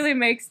sir that really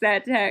makes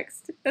that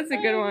text. That's a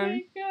good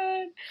one.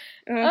 Oh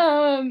my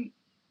god.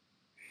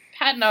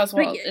 Patton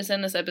Oswalt is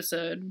in this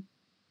episode.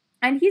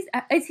 And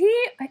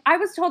I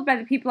was told by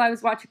the people I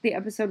was watching the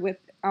episode with,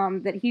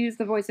 that he was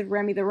the voice of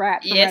Remy the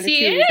Rat from Yes, Ratatouille.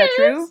 he is. Is that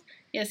true?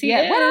 Yes, he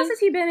is. What else has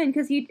he been in?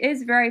 Because he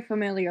is very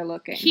familiar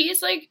looking.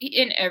 He's, like,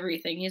 in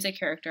everything. He's a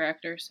character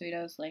actor, so he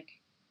does, like,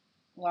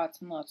 lots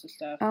and lots of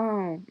stuff.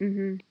 Oh,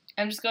 mm-hmm.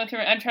 I'm just going through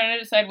I'm trying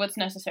to decide what's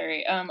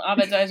necessary.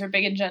 Abed's eyes are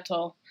big and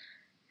gentle.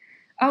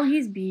 Oh,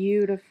 he's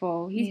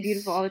beautiful. He's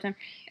beautiful all the time.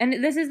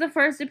 And this is the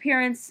first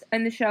appearance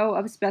in the show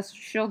of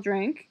Special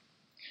Drink.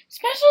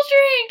 Special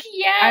Drink,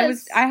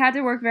 yes! I had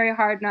to work very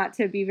hard not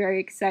to be very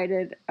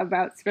excited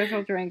about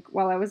Special Drink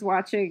while I was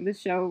watching the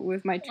show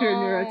with my two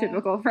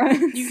neurotypical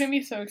friends. You can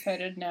be so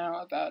excited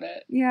now about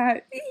it. Yeah,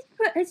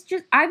 but it's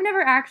just, I've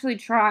never actually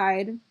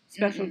tried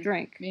Special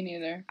Drink. Me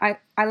neither. I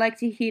like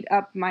to heat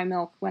up my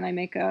milk when I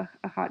make a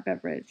hot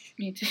beverage.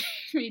 Me too.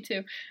 Me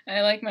too.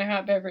 I like my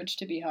hot beverage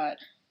to be hot.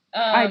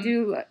 I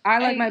do. I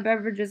like my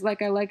beverages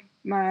like I like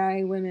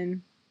my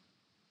women.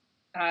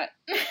 Hot.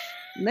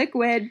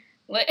 Liquid.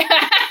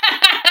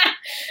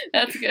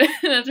 That's good.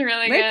 That's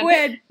really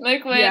good.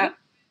 Liquid. Yeah.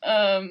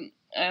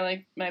 I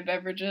like my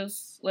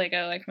beverages like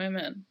I like my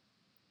men.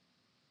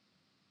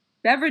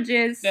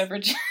 Beverages.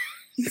 Beverages.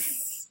 We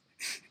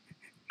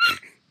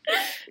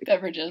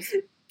can't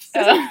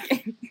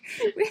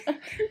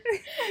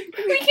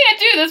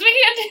do this.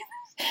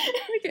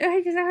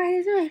 I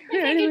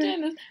think you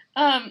did this.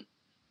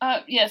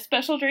 Yeah,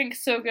 special drink,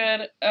 so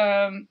good.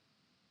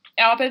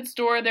 Abed's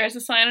door, there's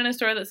a sign on his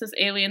door that says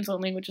aliens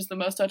only, which is the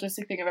most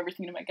autistic thing I've ever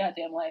seen in my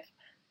goddamn life.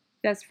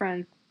 Best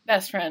friend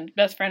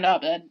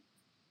Abed.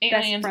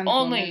 Aliens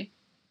only.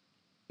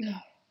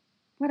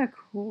 What a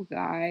cool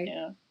guy.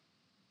 Yeah.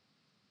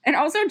 And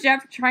also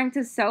Jeff trying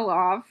to sell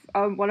off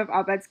one of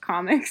Abed's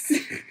comics.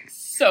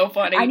 So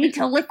funny. I need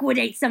to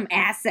liquidate some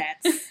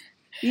assets.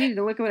 You need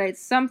to liquidate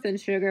something,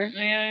 sugar.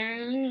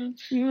 I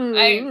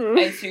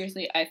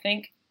seriously,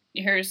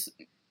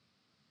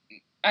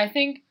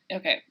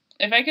 okay,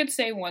 if I could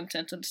say one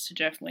sentence to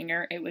Jeff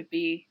Winger, it would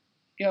be,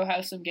 go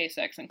have some gay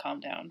sex and calm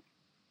down.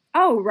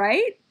 Oh,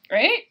 right?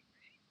 Right?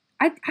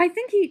 I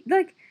think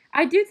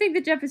I do think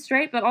that Jeff is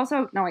straight, but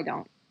also, no, I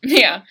don't.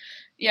 Yeah.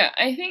 Yeah,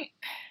 I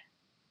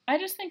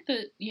just think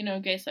that,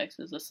 gay sex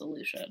is a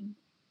solution.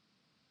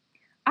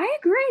 I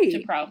agree.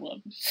 To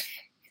problems.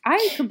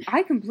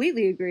 I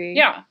completely agree.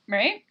 Yeah,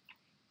 right?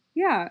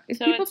 Yeah, if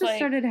people just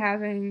started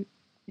having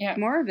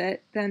more of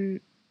it,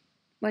 then,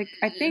 I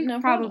think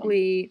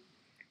probably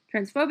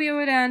transphobia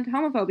would end,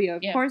 homophobia,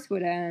 of course,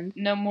 would end.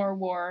 No more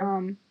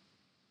war.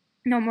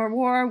 No more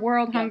war,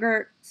 world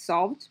hunger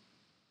solved.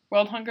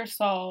 World hunger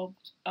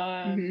solved.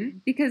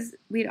 Because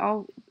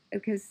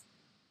because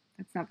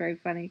that's not very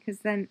funny, because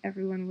then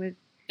everyone would...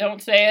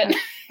 Don't say it.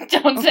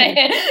 Don't say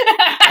it.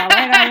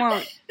 Alright, I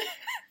won't.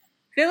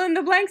 Fill in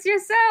the blanks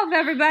yourself,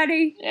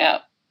 everybody. Yeah.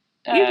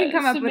 You can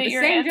come up with the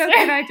same joke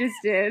that I just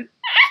did.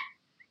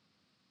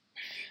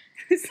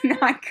 It's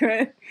not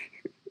good.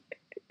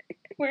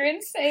 We're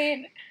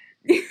insane.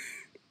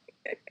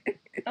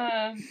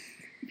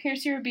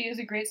 Pierce Your Bee is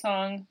a great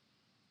song.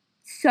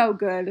 So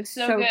good.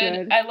 So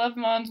good. I love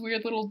Mon's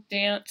weird little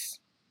dance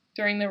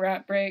during the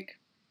rap break.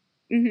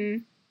 Mm-hmm.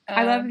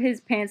 I love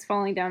his pants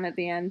falling down at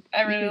the end.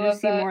 I really love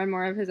that. You see more and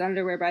more of his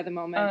underwear by the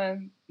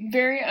moment.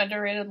 Very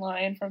underrated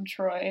line from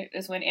Troy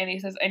is when Annie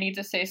says, I need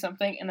to say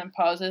something, and then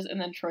pauses,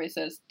 and then Troy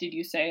says, did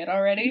you say it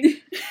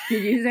already?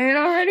 Did you say it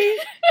already?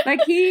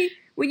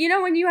 When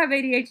you have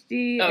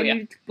ADHD and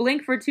you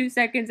blink for 2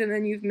 seconds and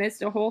then you've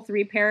missed a whole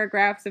 3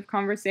 paragraphs of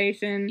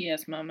conversation.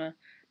 Yes, mama.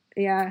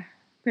 Yeah,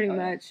 pretty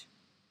much.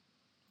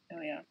 Oh,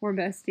 yeah. Poor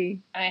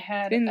bestie.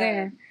 Been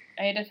there.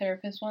 I had a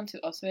therapist once who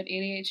also had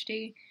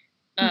ADHD.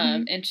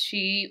 And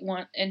she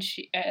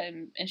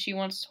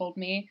once told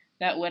me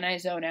that when I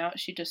zone out,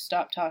 she just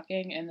stop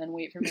talking and then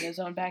wait for me to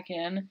zone back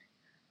in.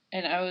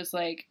 And I was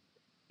like,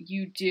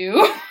 you do?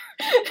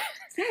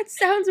 That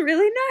sounds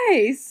really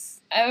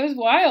nice. I was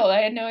wild. I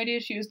had no idea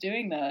she was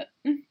doing that.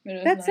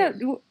 That's nice.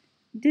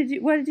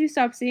 What did you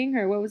stop seeing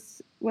her?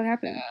 What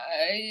happened?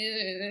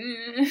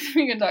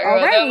 We can talk about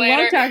that later. We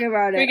won't talk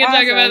about it. We can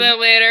talk about that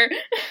later.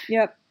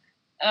 Yep.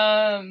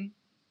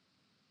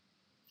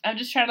 I'm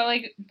just trying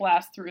to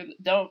blast through.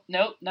 Nope,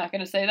 not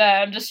gonna say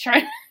that. I'm just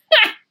trying. No,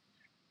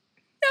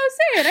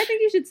 say it. I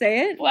think you should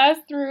say it.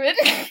 Blast through it.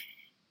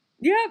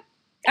 Yep.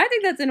 I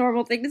think that's a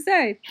normal thing to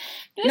say.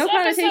 No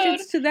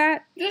connotations to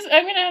that.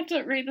 I'm gonna have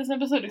to rate this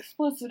episode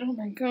explicit. Oh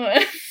my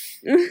god.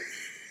 This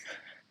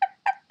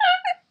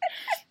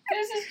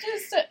is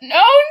just no!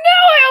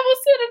 I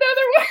almost said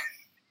another one.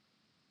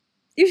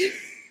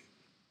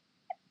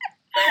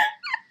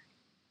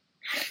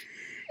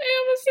 I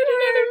almost said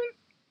another one.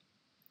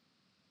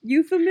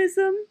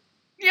 Euphemism?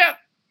 Yep.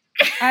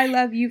 I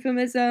love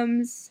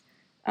euphemisms.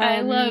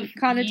 I love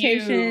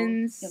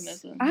connotations.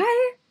 Euphemisms.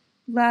 I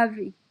love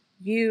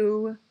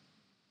you,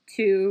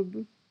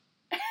 tube.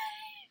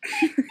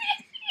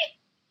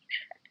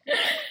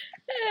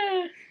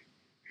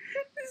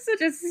 This is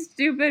such a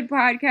stupid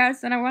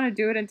podcast, and I want to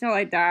do it until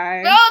I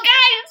die. Oh,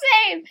 God,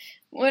 insane!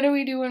 What do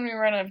we do when we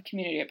run out of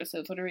community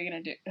episodes? What are we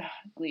going to do?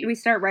 Glee. We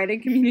start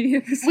writing community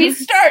episodes. We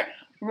start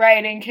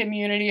writing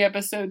community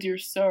episodes. You're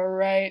so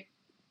right.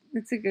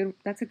 That's a good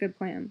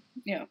plan.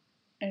 Yeah.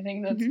 I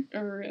think that's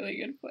a really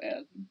good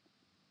plan.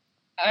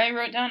 I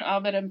wrote down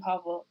Abed and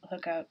Pavel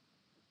hook up.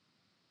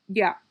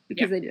 Yeah,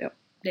 because they do.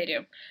 They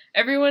do.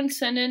 Everyone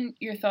send in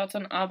your thoughts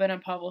on Abed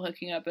and Pavel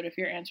hooking up, but if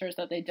your answer is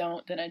that they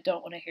don't, then I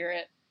don't want to hear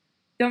it.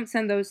 Don't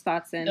send those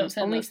thoughts in.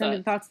 Only send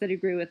in thoughts that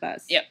agree with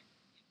us. Yep.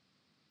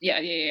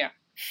 Yeah.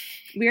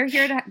 We are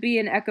here to be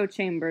an echo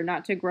chamber,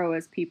 not to grow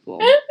as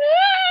people.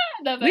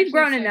 We've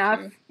grown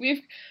enough.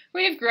 True.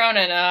 We've grown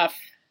enough.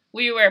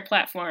 We wear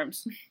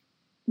platforms.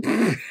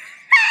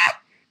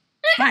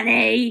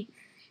 Funny.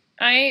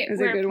 I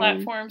wear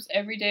platforms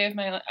every day of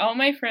my life. All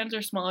my friends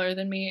are smaller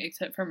than me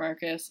except for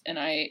Marcus, and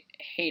I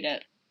hate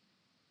it.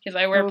 Because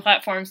I wear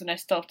platforms and I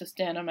still have to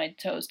stand on my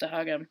toes to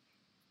hug him.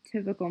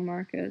 Typical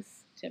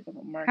Marcus.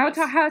 How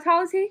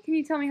tall is he? Can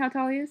you tell me how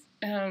tall he is?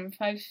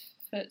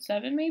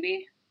 5'7"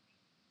 maybe.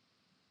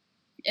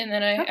 And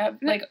then I have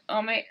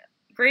all my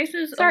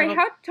Grace's. Sorry,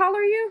 how tall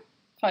are you?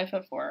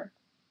 5'4".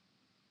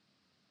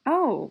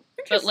 Oh,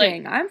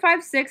 interesting. I'm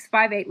 5'6",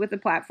 5'8" with the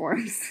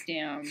platforms.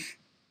 Damn.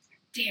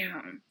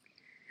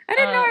 I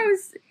didn't know I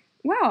was.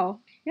 Wow.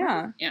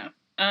 Yeah. Yeah.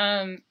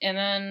 And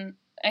then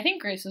I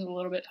think Grace is a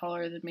little bit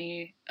taller than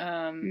me.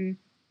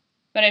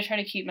 But I try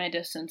to keep my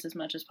distance as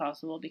much as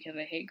possible because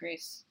I hate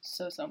Grace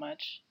so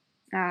much.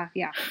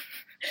 Yeah.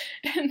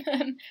 And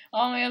then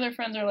all my other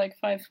friends are like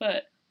 5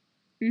 foot.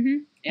 Mm-hmm.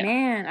 Yeah.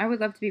 Man, I would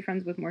love to be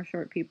friends with more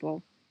short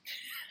people.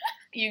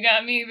 You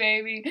got me,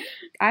 baby.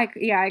 I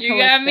collect You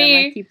got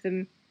me.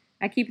 them.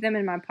 I keep them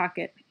in my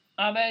pocket.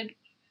 Abed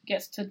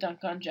gets to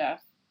dunk on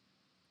Jeff.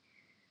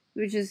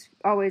 Which is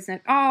always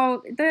the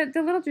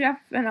little Jeff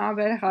and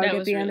Abed hug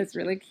at the end is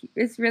really cute.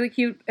 It's really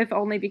cute, if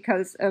only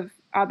because of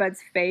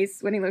Abed's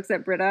face when he looks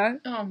at Britta.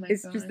 Oh my god.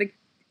 It's just the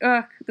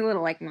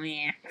little like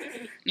meh.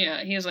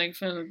 Yeah, he's like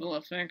physical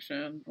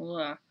affection.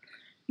 Blah.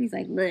 He's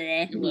like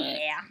bleh, bleh,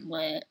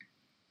 bleh.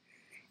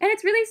 And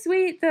it's really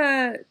sweet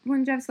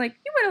when Jeff's like,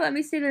 you would have let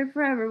me stay there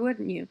forever,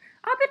 wouldn't you?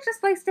 Abed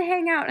just likes to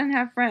hang out and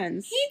have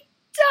friends. He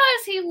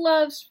does. He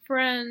loves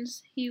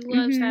friends. He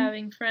loves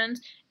having friends.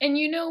 And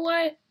you know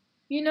what?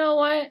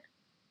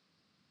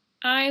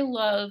 I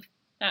love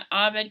that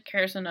Abed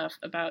cares enough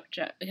about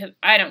Jeff. Because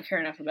I don't care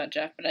enough about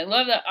Jeff, but I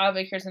love that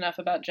Abed cares enough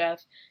about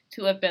Jeff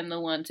to have been the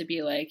one to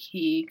be like,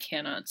 he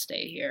cannot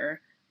stay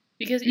here.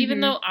 Because even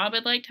though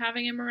Abed liked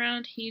having him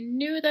around, he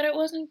knew that it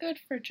wasn't good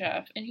for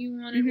Jeff, and he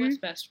wanted what's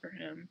best for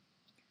him.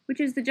 Which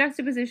is the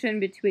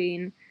juxtaposition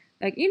between,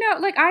 like,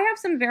 I have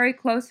some very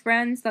close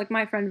friends, like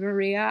my friend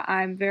Maria,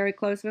 I'm very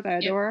close with, I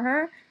adore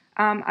her.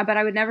 But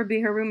I would never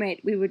be her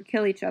roommate. We would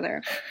kill each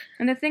other.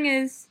 And the thing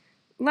is,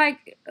 but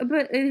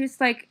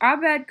it's like,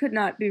 Abed could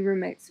not be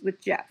roommates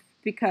with Jeff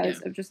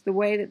because of just the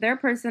way that their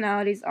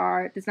personalities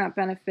are. It does not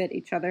benefit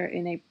each other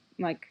in a,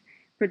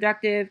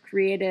 productive,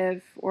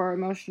 creative, or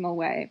emotional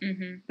way.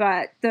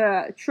 But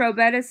the Trobe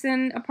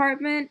Edison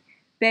apartment,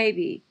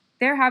 baby,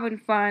 they're having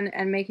fun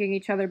and making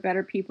each other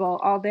better people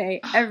all day,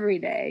 every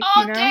day.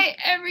 All day,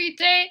 every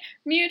day.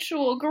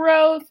 Mutual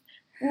growth,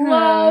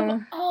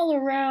 love, all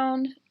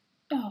around.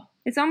 Oh.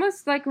 It's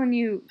almost like when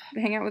you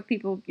hang out with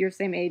people your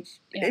same age.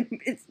 Yeah.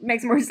 It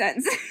makes more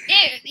sense.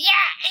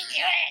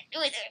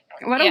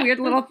 What a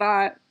weird little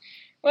thought.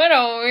 What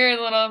a weird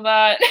little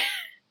thought.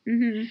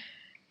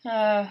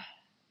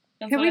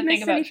 That's Can what I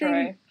think about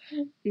Troy.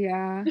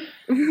 Yeah.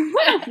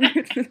 What a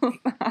weird little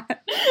thought.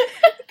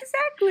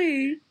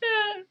 Exactly.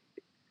 Yeah.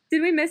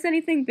 Did we miss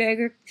anything big,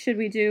 or should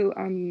we do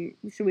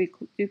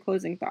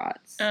closing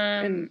thoughts?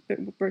 And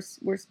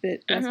worst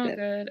bit. I'm all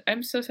good.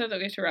 I'm so sad that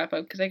we have to wrap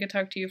up because I could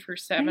talk to you for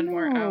 7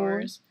 more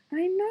hours.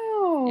 I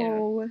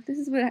know. Yeah. This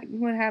is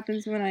what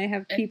happens when I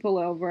have people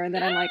over, and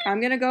then I'm like,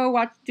 I'm gonna go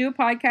do a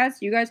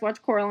podcast. You guys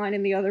watch Coraline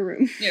in the other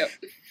room. Yep.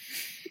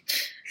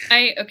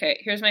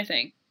 Here's my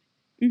thing.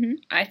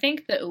 I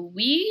think that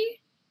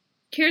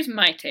here's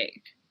my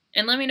take,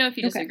 and let me know if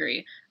you disagree.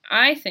 Okay.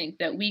 I think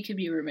that we could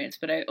be roommates,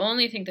 but I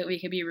only think that we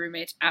could be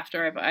roommates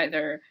after I've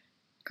either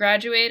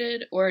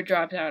graduated or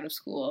dropped out of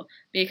school,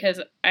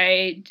 because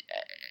I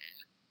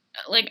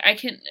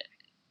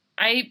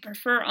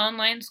prefer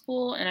online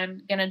school, and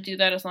I'm gonna do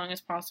that as long as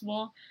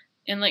possible.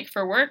 And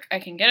for work, I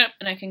can get up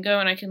and I can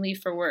go and I can leave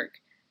for work,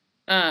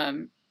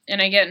 and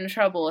I get in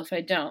trouble if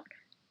I don't.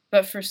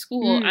 But for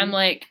school, I'm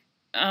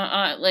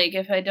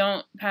if I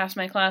don't pass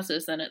my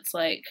classes, then it's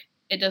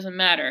it doesn't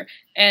matter.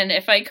 And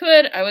if I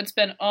could, I would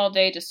spend all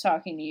day just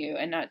talking to you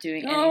and not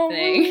doing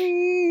anything.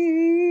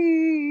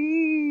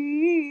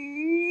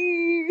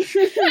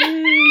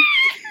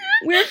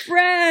 We're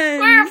friends.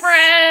 We're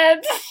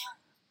friends.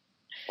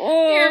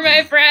 Oh. You're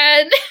my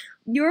friend.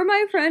 You're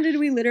my friend, and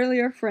we literally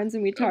are friends,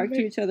 and we talk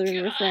to each other,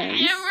 and we're friends.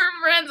 And we're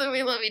friends, and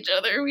we love each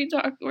other.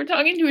 We're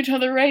talking to each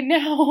other right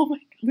now. Oh my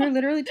god. We're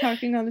literally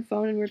talking on the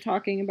phone, and we're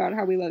talking about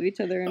how we love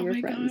each other, and we're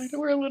friends. God,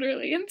 we're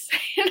literally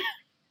insane.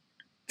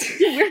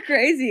 We're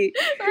crazy.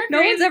 No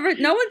one's ever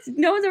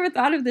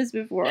thought of this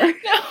before. No.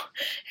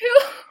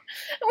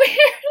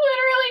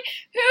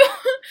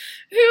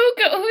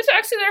 Who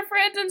talks to their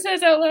friends and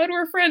says out loud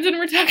we're friends and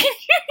we're talking to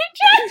each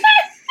other?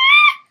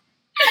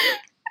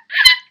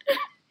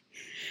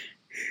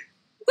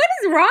 What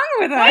is wrong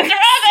with us? What's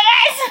wrong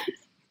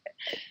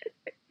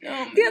with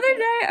us? The other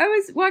day I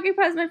was walking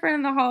past my friend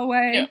in the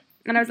hallway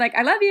and I was like,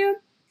 I love you.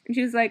 And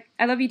she was like,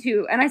 I love you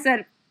too. And I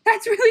said,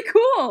 that's really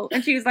cool.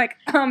 And she was like,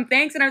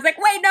 thanks. And I was like,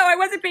 wait, no, I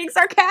wasn't being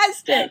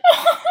sarcastic.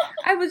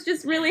 I was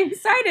just really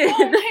excited.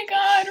 Oh my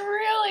god,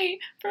 really?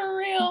 For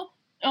real?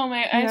 Oh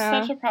my, I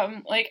have such a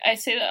problem. I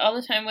say that all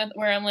the time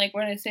where I'm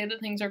when I say that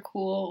things are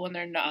cool when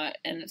they're not,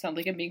 and it sounds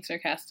like I'm being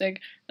sarcastic.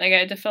 I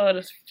had to fill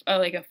out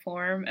a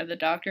form at the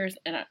doctor's,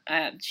 and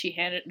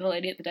the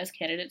lady at the desk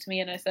handed it to me,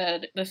 and I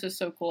said, this is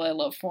so cool, I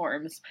love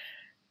forms.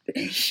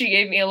 She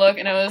gave me a look,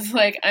 and I was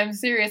like, I'm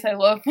serious, I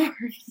love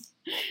forms.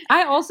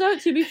 I also,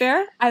 to be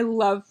fair, I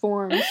love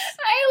forms.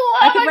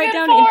 I could write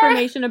down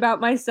information about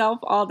myself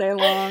all day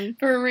long.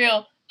 For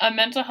real. A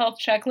mental health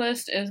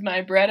checklist is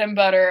my bread and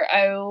butter.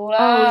 I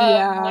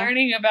love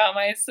learning about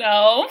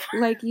myself.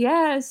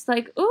 Yes.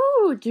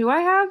 Ooh, do I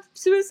have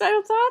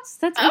suicidal thoughts?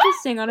 That's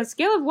interesting. On a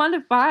scale of 1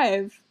 to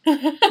 5, where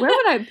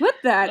would I put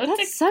that?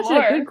 That's explore. Such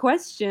a good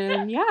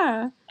question.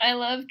 Yeah. I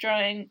love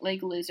drawing,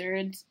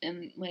 lizards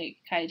and,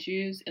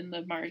 kaijus in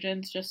the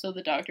margins just so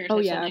the doctors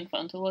have something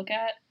fun to look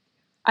at.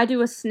 I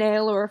do a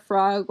snail or a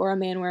frog or a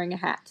man wearing a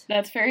hat.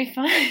 That's very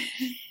fun.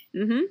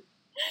 Mm-hmm.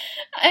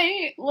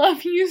 I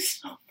love you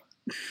so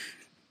much.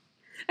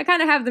 I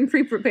kind of have them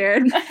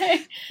pre-prepared.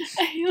 I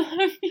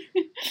love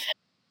you.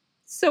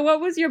 So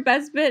what was your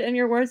best bit and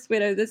your worst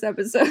bit of this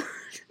episode?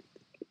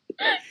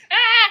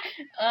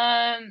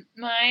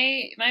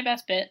 My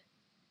best bit.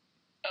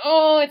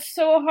 Oh, it's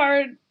so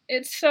hard.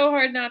 It's so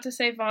hard not to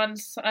say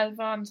Vaughn's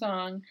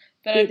song,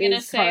 but I'm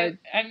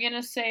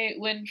gonna say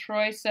when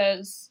Troy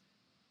says,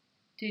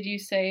 "Did you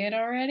say it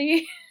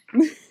already?"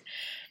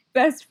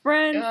 Best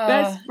friend.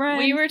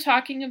 We were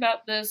talking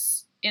about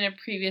this in a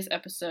previous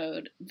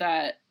episode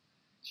that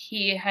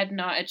he had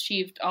not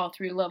achieved all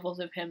 3 levels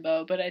of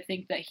himbo, but I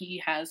think that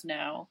he has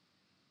now.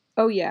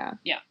 Oh yeah.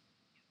 Yeah.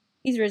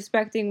 He's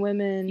respecting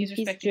women. He's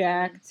jacked.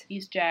 Women.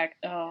 He's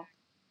jacked. Oh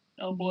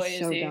boy, he's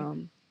so is he.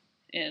 Dumb.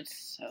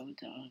 It's so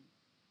dumb.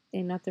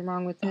 Ain't nothing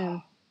wrong with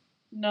him.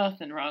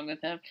 Nothing wrong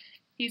with him.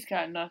 He's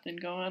got nothing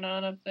going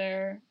on up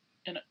there,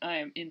 and I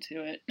am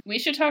into it. We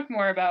should talk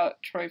more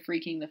about Troy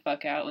freaking the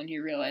fuck out when he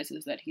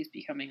realizes that he's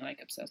becoming, like,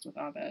 obsessed with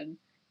Abed.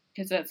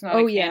 Because that's not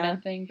a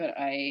canon thing, but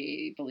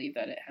I believe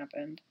that it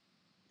happened.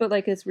 But,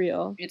 like, it's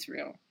real. It's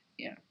real,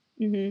 yeah.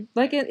 Mm-hmm.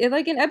 Like in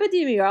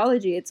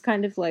epidemiology, it's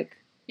kind of like,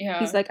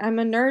 he's like, I'm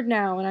a nerd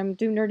now, and I'm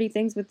doing nerdy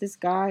things with this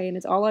guy, and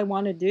it's all I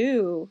want to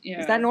do. Yeah.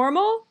 Is that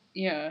normal?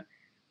 Yeah.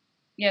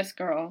 Yes,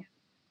 girl.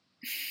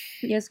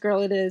 Yes,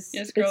 girl, it is.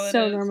 Yes, girl, it's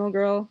so normal,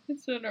 girl.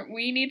 It's so normal.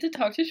 We need to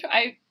talk to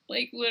Troy.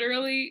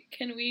 Literally,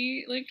 can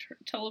we,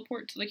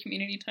 teleport to the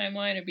community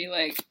timeline and be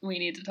like, we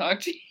need to talk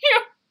to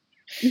you?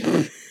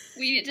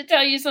 We need to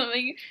tell you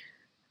something.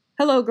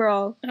 Hello,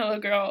 girl. Hello,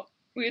 girl.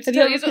 We have to Have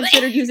tell you you ever something.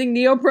 considered using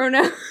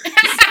neopronouns?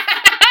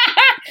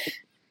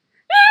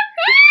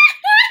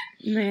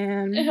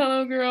 Man.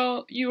 Hello,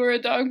 girl. You were a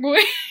dog boy.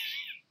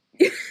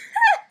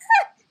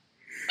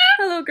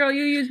 Hello, girl.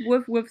 You use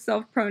woof woof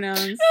self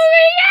pronouns. Oh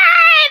my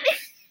god!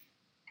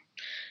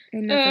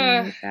 Ain't nothing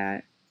wrong with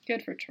that.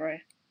 Good for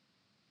Troy.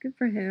 Good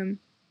for him.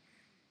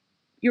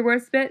 Your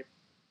worst bit?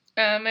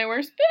 My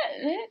worst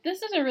bit?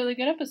 This is a really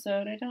good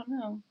episode. I don't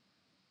know.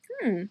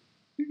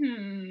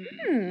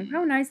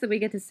 How nice that we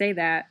get to say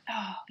that.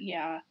 Oh,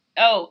 yeah.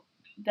 Oh,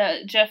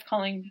 that Jeff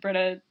calling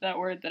Britta that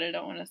word that I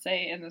don't want to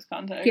say in this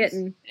context.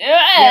 Kitten.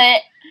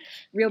 Yep.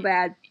 Real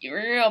bad.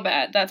 Real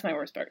bad. That's my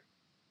worst part.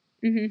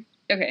 Mm-hmm.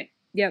 Okay.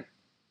 Yep.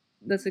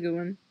 That's a good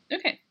one.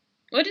 Okay.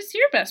 What is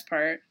your best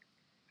part?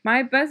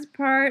 My best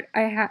part,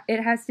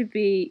 it has to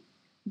be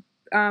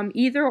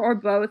either or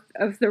both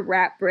of the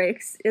rap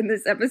breaks in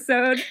this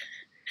episode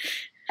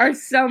are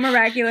so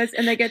miraculous,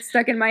 and they get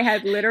stuck in my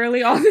head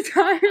literally all the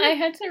time. I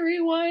had to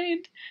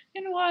rewind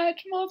and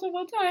watch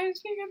multiple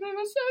times because it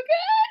was so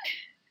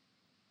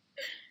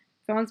good.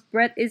 Vaughn's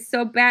breath is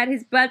so bad,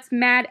 his butt's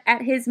mad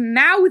at his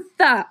mouth.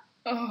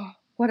 Oh,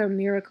 what a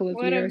miracle of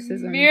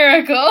lyricism. What a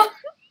miracle.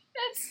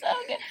 That's so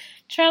good.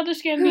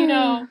 Childish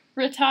Gambino,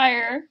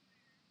 retire.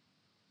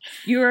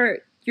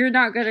 You're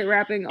not good at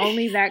rapping.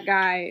 Only that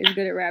guy is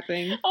good at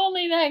rapping.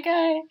 Only that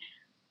guy.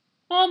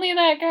 Only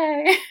that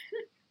guy.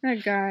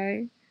 That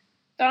guy.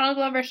 Donald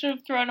Glover should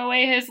have thrown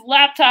away his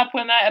laptop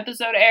when that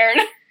episode aired.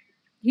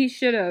 He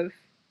should have.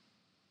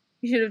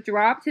 He should have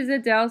dropped his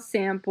Adele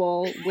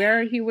sample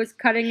where he was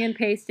cutting and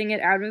pasting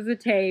it out of the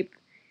tape,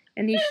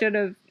 and he should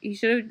have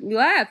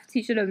left.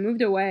 He should have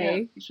moved away.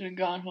 Yeah, he should have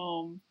gone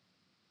home.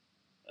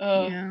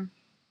 Yeah.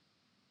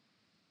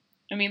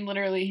 I mean,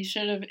 literally, he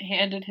should have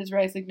handed his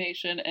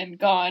resignation and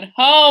gone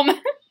home.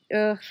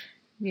 Ugh.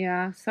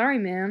 Yeah. Sorry,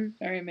 man.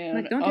 Sorry, man.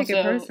 Like, don't take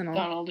it personal.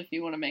 Donald, if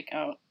you want to make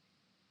out.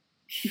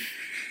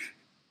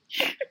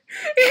 It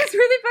was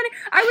really funny.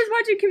 I was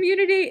watching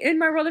Community in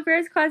my World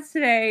Affairs class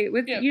today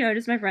with,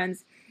 just my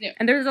friends. Yep.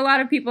 And there was a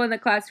lot of people in the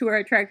class who are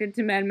attracted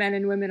to men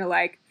and women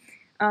alike.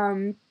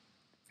 And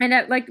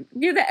at,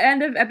 near the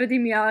end of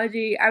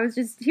epidemiology,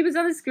 he was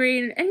on the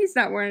screen, and he's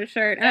not wearing a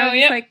shirt. And I was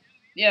just like,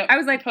 I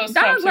was like,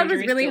 Donald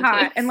Glover's really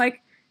hot. And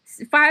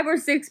 5 or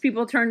 6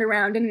 people turned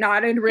around and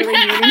nodded really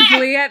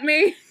meaningfully at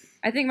me.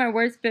 I think my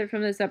worst bit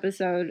from this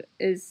episode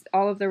is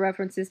all of the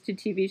references to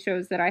TV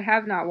shows that I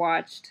have not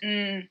watched.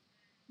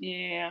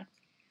 Yeah.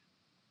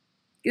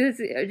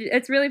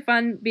 It's really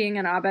fun being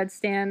an Abed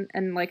stan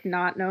and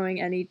not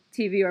knowing any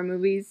TV or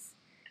movies.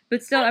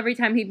 But still, every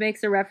time he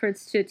makes a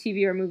reference to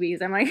TV or movies,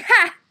 I'm like,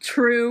 ha!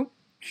 True.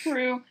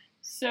 True.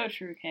 So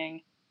true,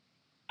 King.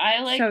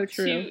 I like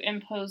to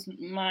impose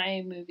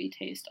my movie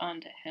taste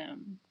onto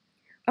him.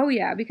 Oh,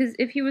 yeah, because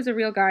if he was a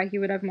real guy, he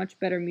would have much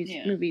better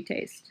movie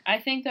taste. I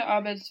think that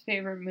Abed's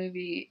favorite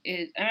movie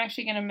is... I'm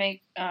actually going to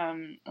make a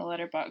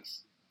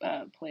Letterboxd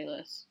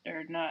playlist,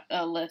 or not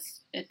a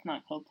list, it's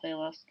not called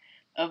playlist,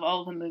 of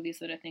all the movies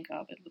that I think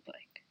Abed would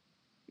like.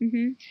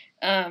 Mm-hmm.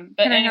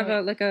 But can I have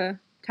a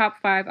top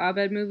 5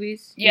 Abed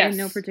movies? Yes. In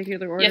no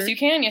particular order? Yes, you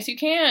can. Yes, you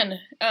can.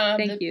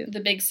 Thank you.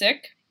 The Big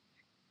Sick.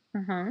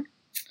 Uh-huh.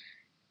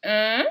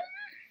 That's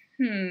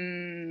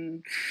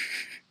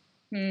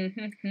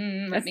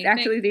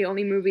actually the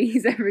only movie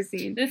he's ever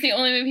seen. That's the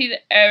only movie he's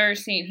ever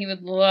seen. He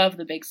would love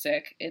The Big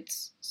Sick.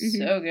 It's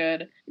so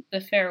good.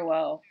 The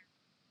Farewell.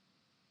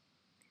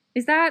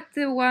 Is that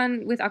the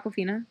one with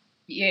Aquafina?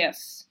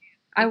 Yes.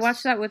 I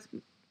watched that with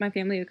my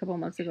family a couple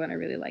months ago, and I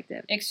really liked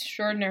it.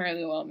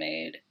 Extraordinarily well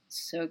made.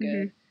 So good.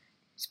 Mm-hmm.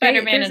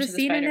 Spider-Man Into the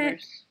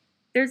Spider-Verse.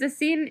 There's a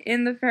scene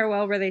in The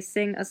Farewell where they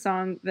sing a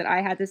song that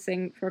I had to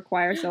sing for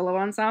choir solo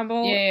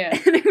ensemble. Yeah.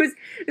 And it was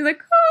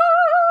like, oh,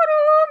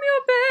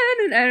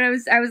 and I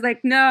was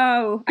like,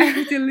 no, I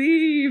have to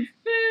leave.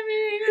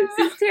 This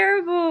is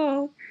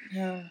terrible.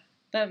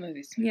 That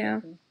movie's so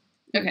cool.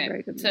 Okay,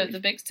 very good movie. So The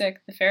Big Sick,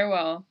 The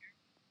Farewell,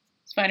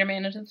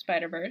 Spider-Man Into the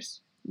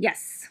Spider-Verse.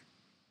 Yes.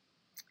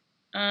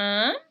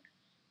 8th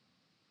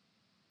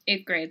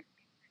grade.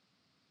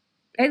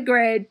 8th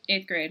grade.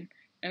 8th grade.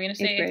 I'm gonna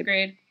say 8th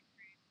grade.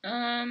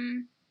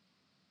 I'm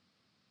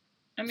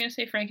gonna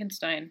say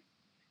Frankenstein.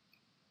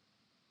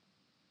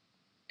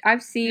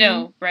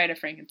 Bride of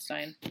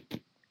Frankenstein.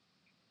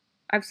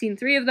 I've seen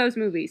 3 of those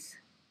movies.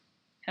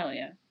 Hell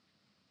yeah.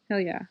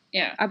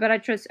 Yeah. But I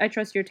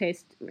trust your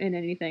taste in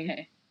anything.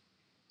 Okay.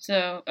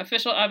 So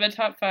official Abed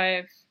top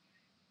 5.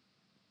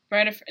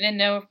 In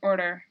no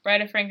order.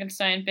 Bride of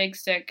Frankenstein, Big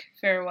Sick,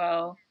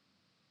 Farewell,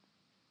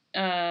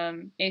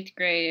 8th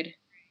grade,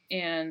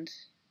 and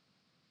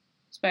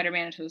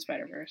Spider-Man Into the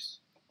Spider-Verse.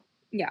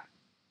 Yeah.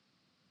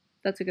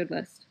 That's a good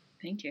list.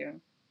 Thank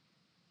you.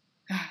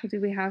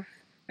 Do we have...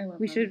 I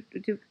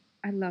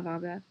love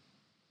Abed.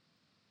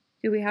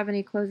 Do we have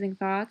any closing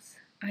thoughts?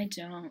 I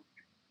don't.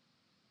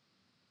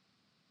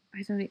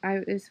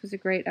 This was a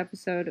great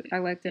episode. I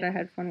liked it. I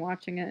had fun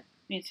watching it.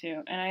 Me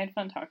too. And I had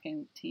fun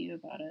talking to you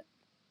about it.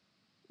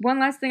 One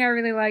last thing I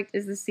really liked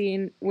is the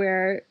scene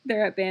where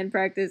they're at band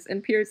practice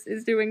and Pierce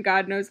is doing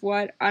God knows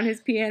what on his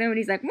piano and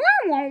he's like, wow,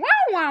 wow, wow,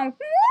 wow, wow.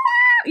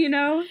 You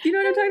know? Do you know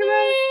what I'm talking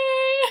about?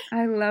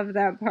 I love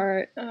that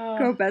part.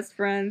 Go best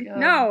friend. God.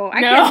 No, I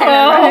can't say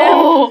that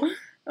about him.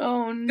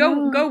 Oh,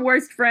 no. Go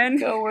worst friend.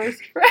 Go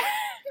worst friend.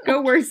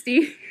 Go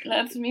worsty.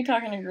 That's me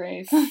talking to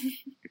Grace.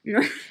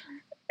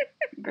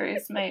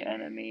 Grace, my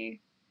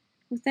enemy.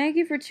 Well, thank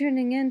you for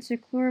tuning in to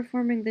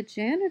Chloroforming the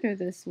Janitor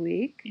this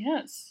week.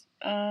 Yes.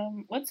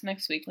 What's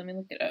next week? Let me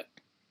look it up.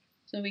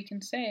 So we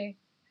can say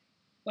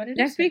what it is.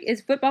 Next week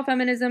is football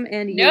feminism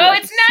and No,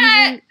 it's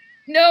not!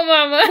 No,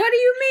 Mama. What do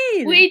you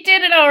mean? We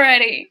did it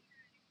already.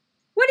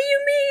 What do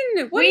you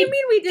mean? What do you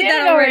mean we did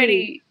that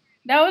already?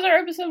 That was our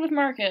episode with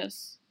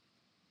Marcus.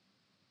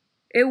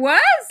 It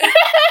was?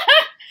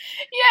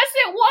 Yes,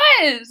 it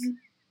was.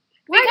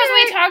 Because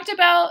we talked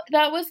about,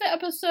 that was the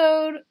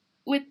episode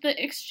with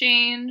the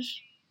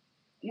exchange.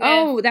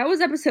 That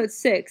was episode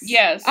 6.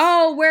 Yes.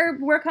 Oh,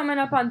 we're coming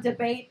up on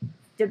Debate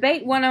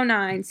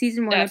 109,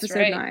 season 1,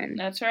 episode 9.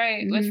 That's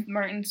right. Mm-hmm. With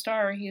Martin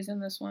Starr, he's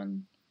in this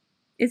one.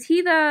 Is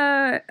he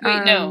the...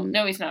 Wait,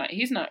 no, he's not.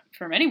 He's not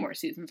for many more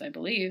seasons, I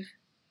believe.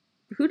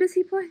 Who does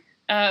he play?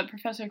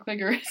 Professor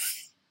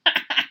Cligoris.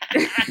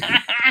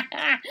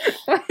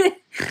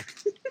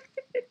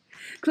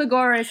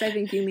 Cligoris, I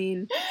think you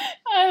mean.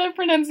 The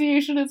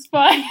pronunciation is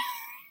fine.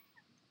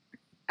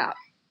 Oh.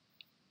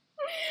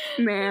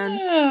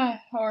 Man.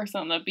 Horse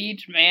on the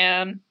beach,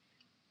 man.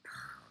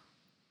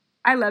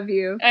 I love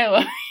you. I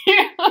love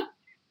you.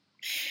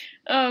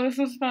 Oh, this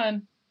was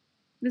fun.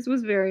 This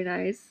was very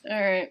nice. All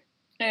right.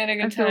 I had a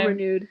good time. I feel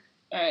renewed.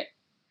 All right.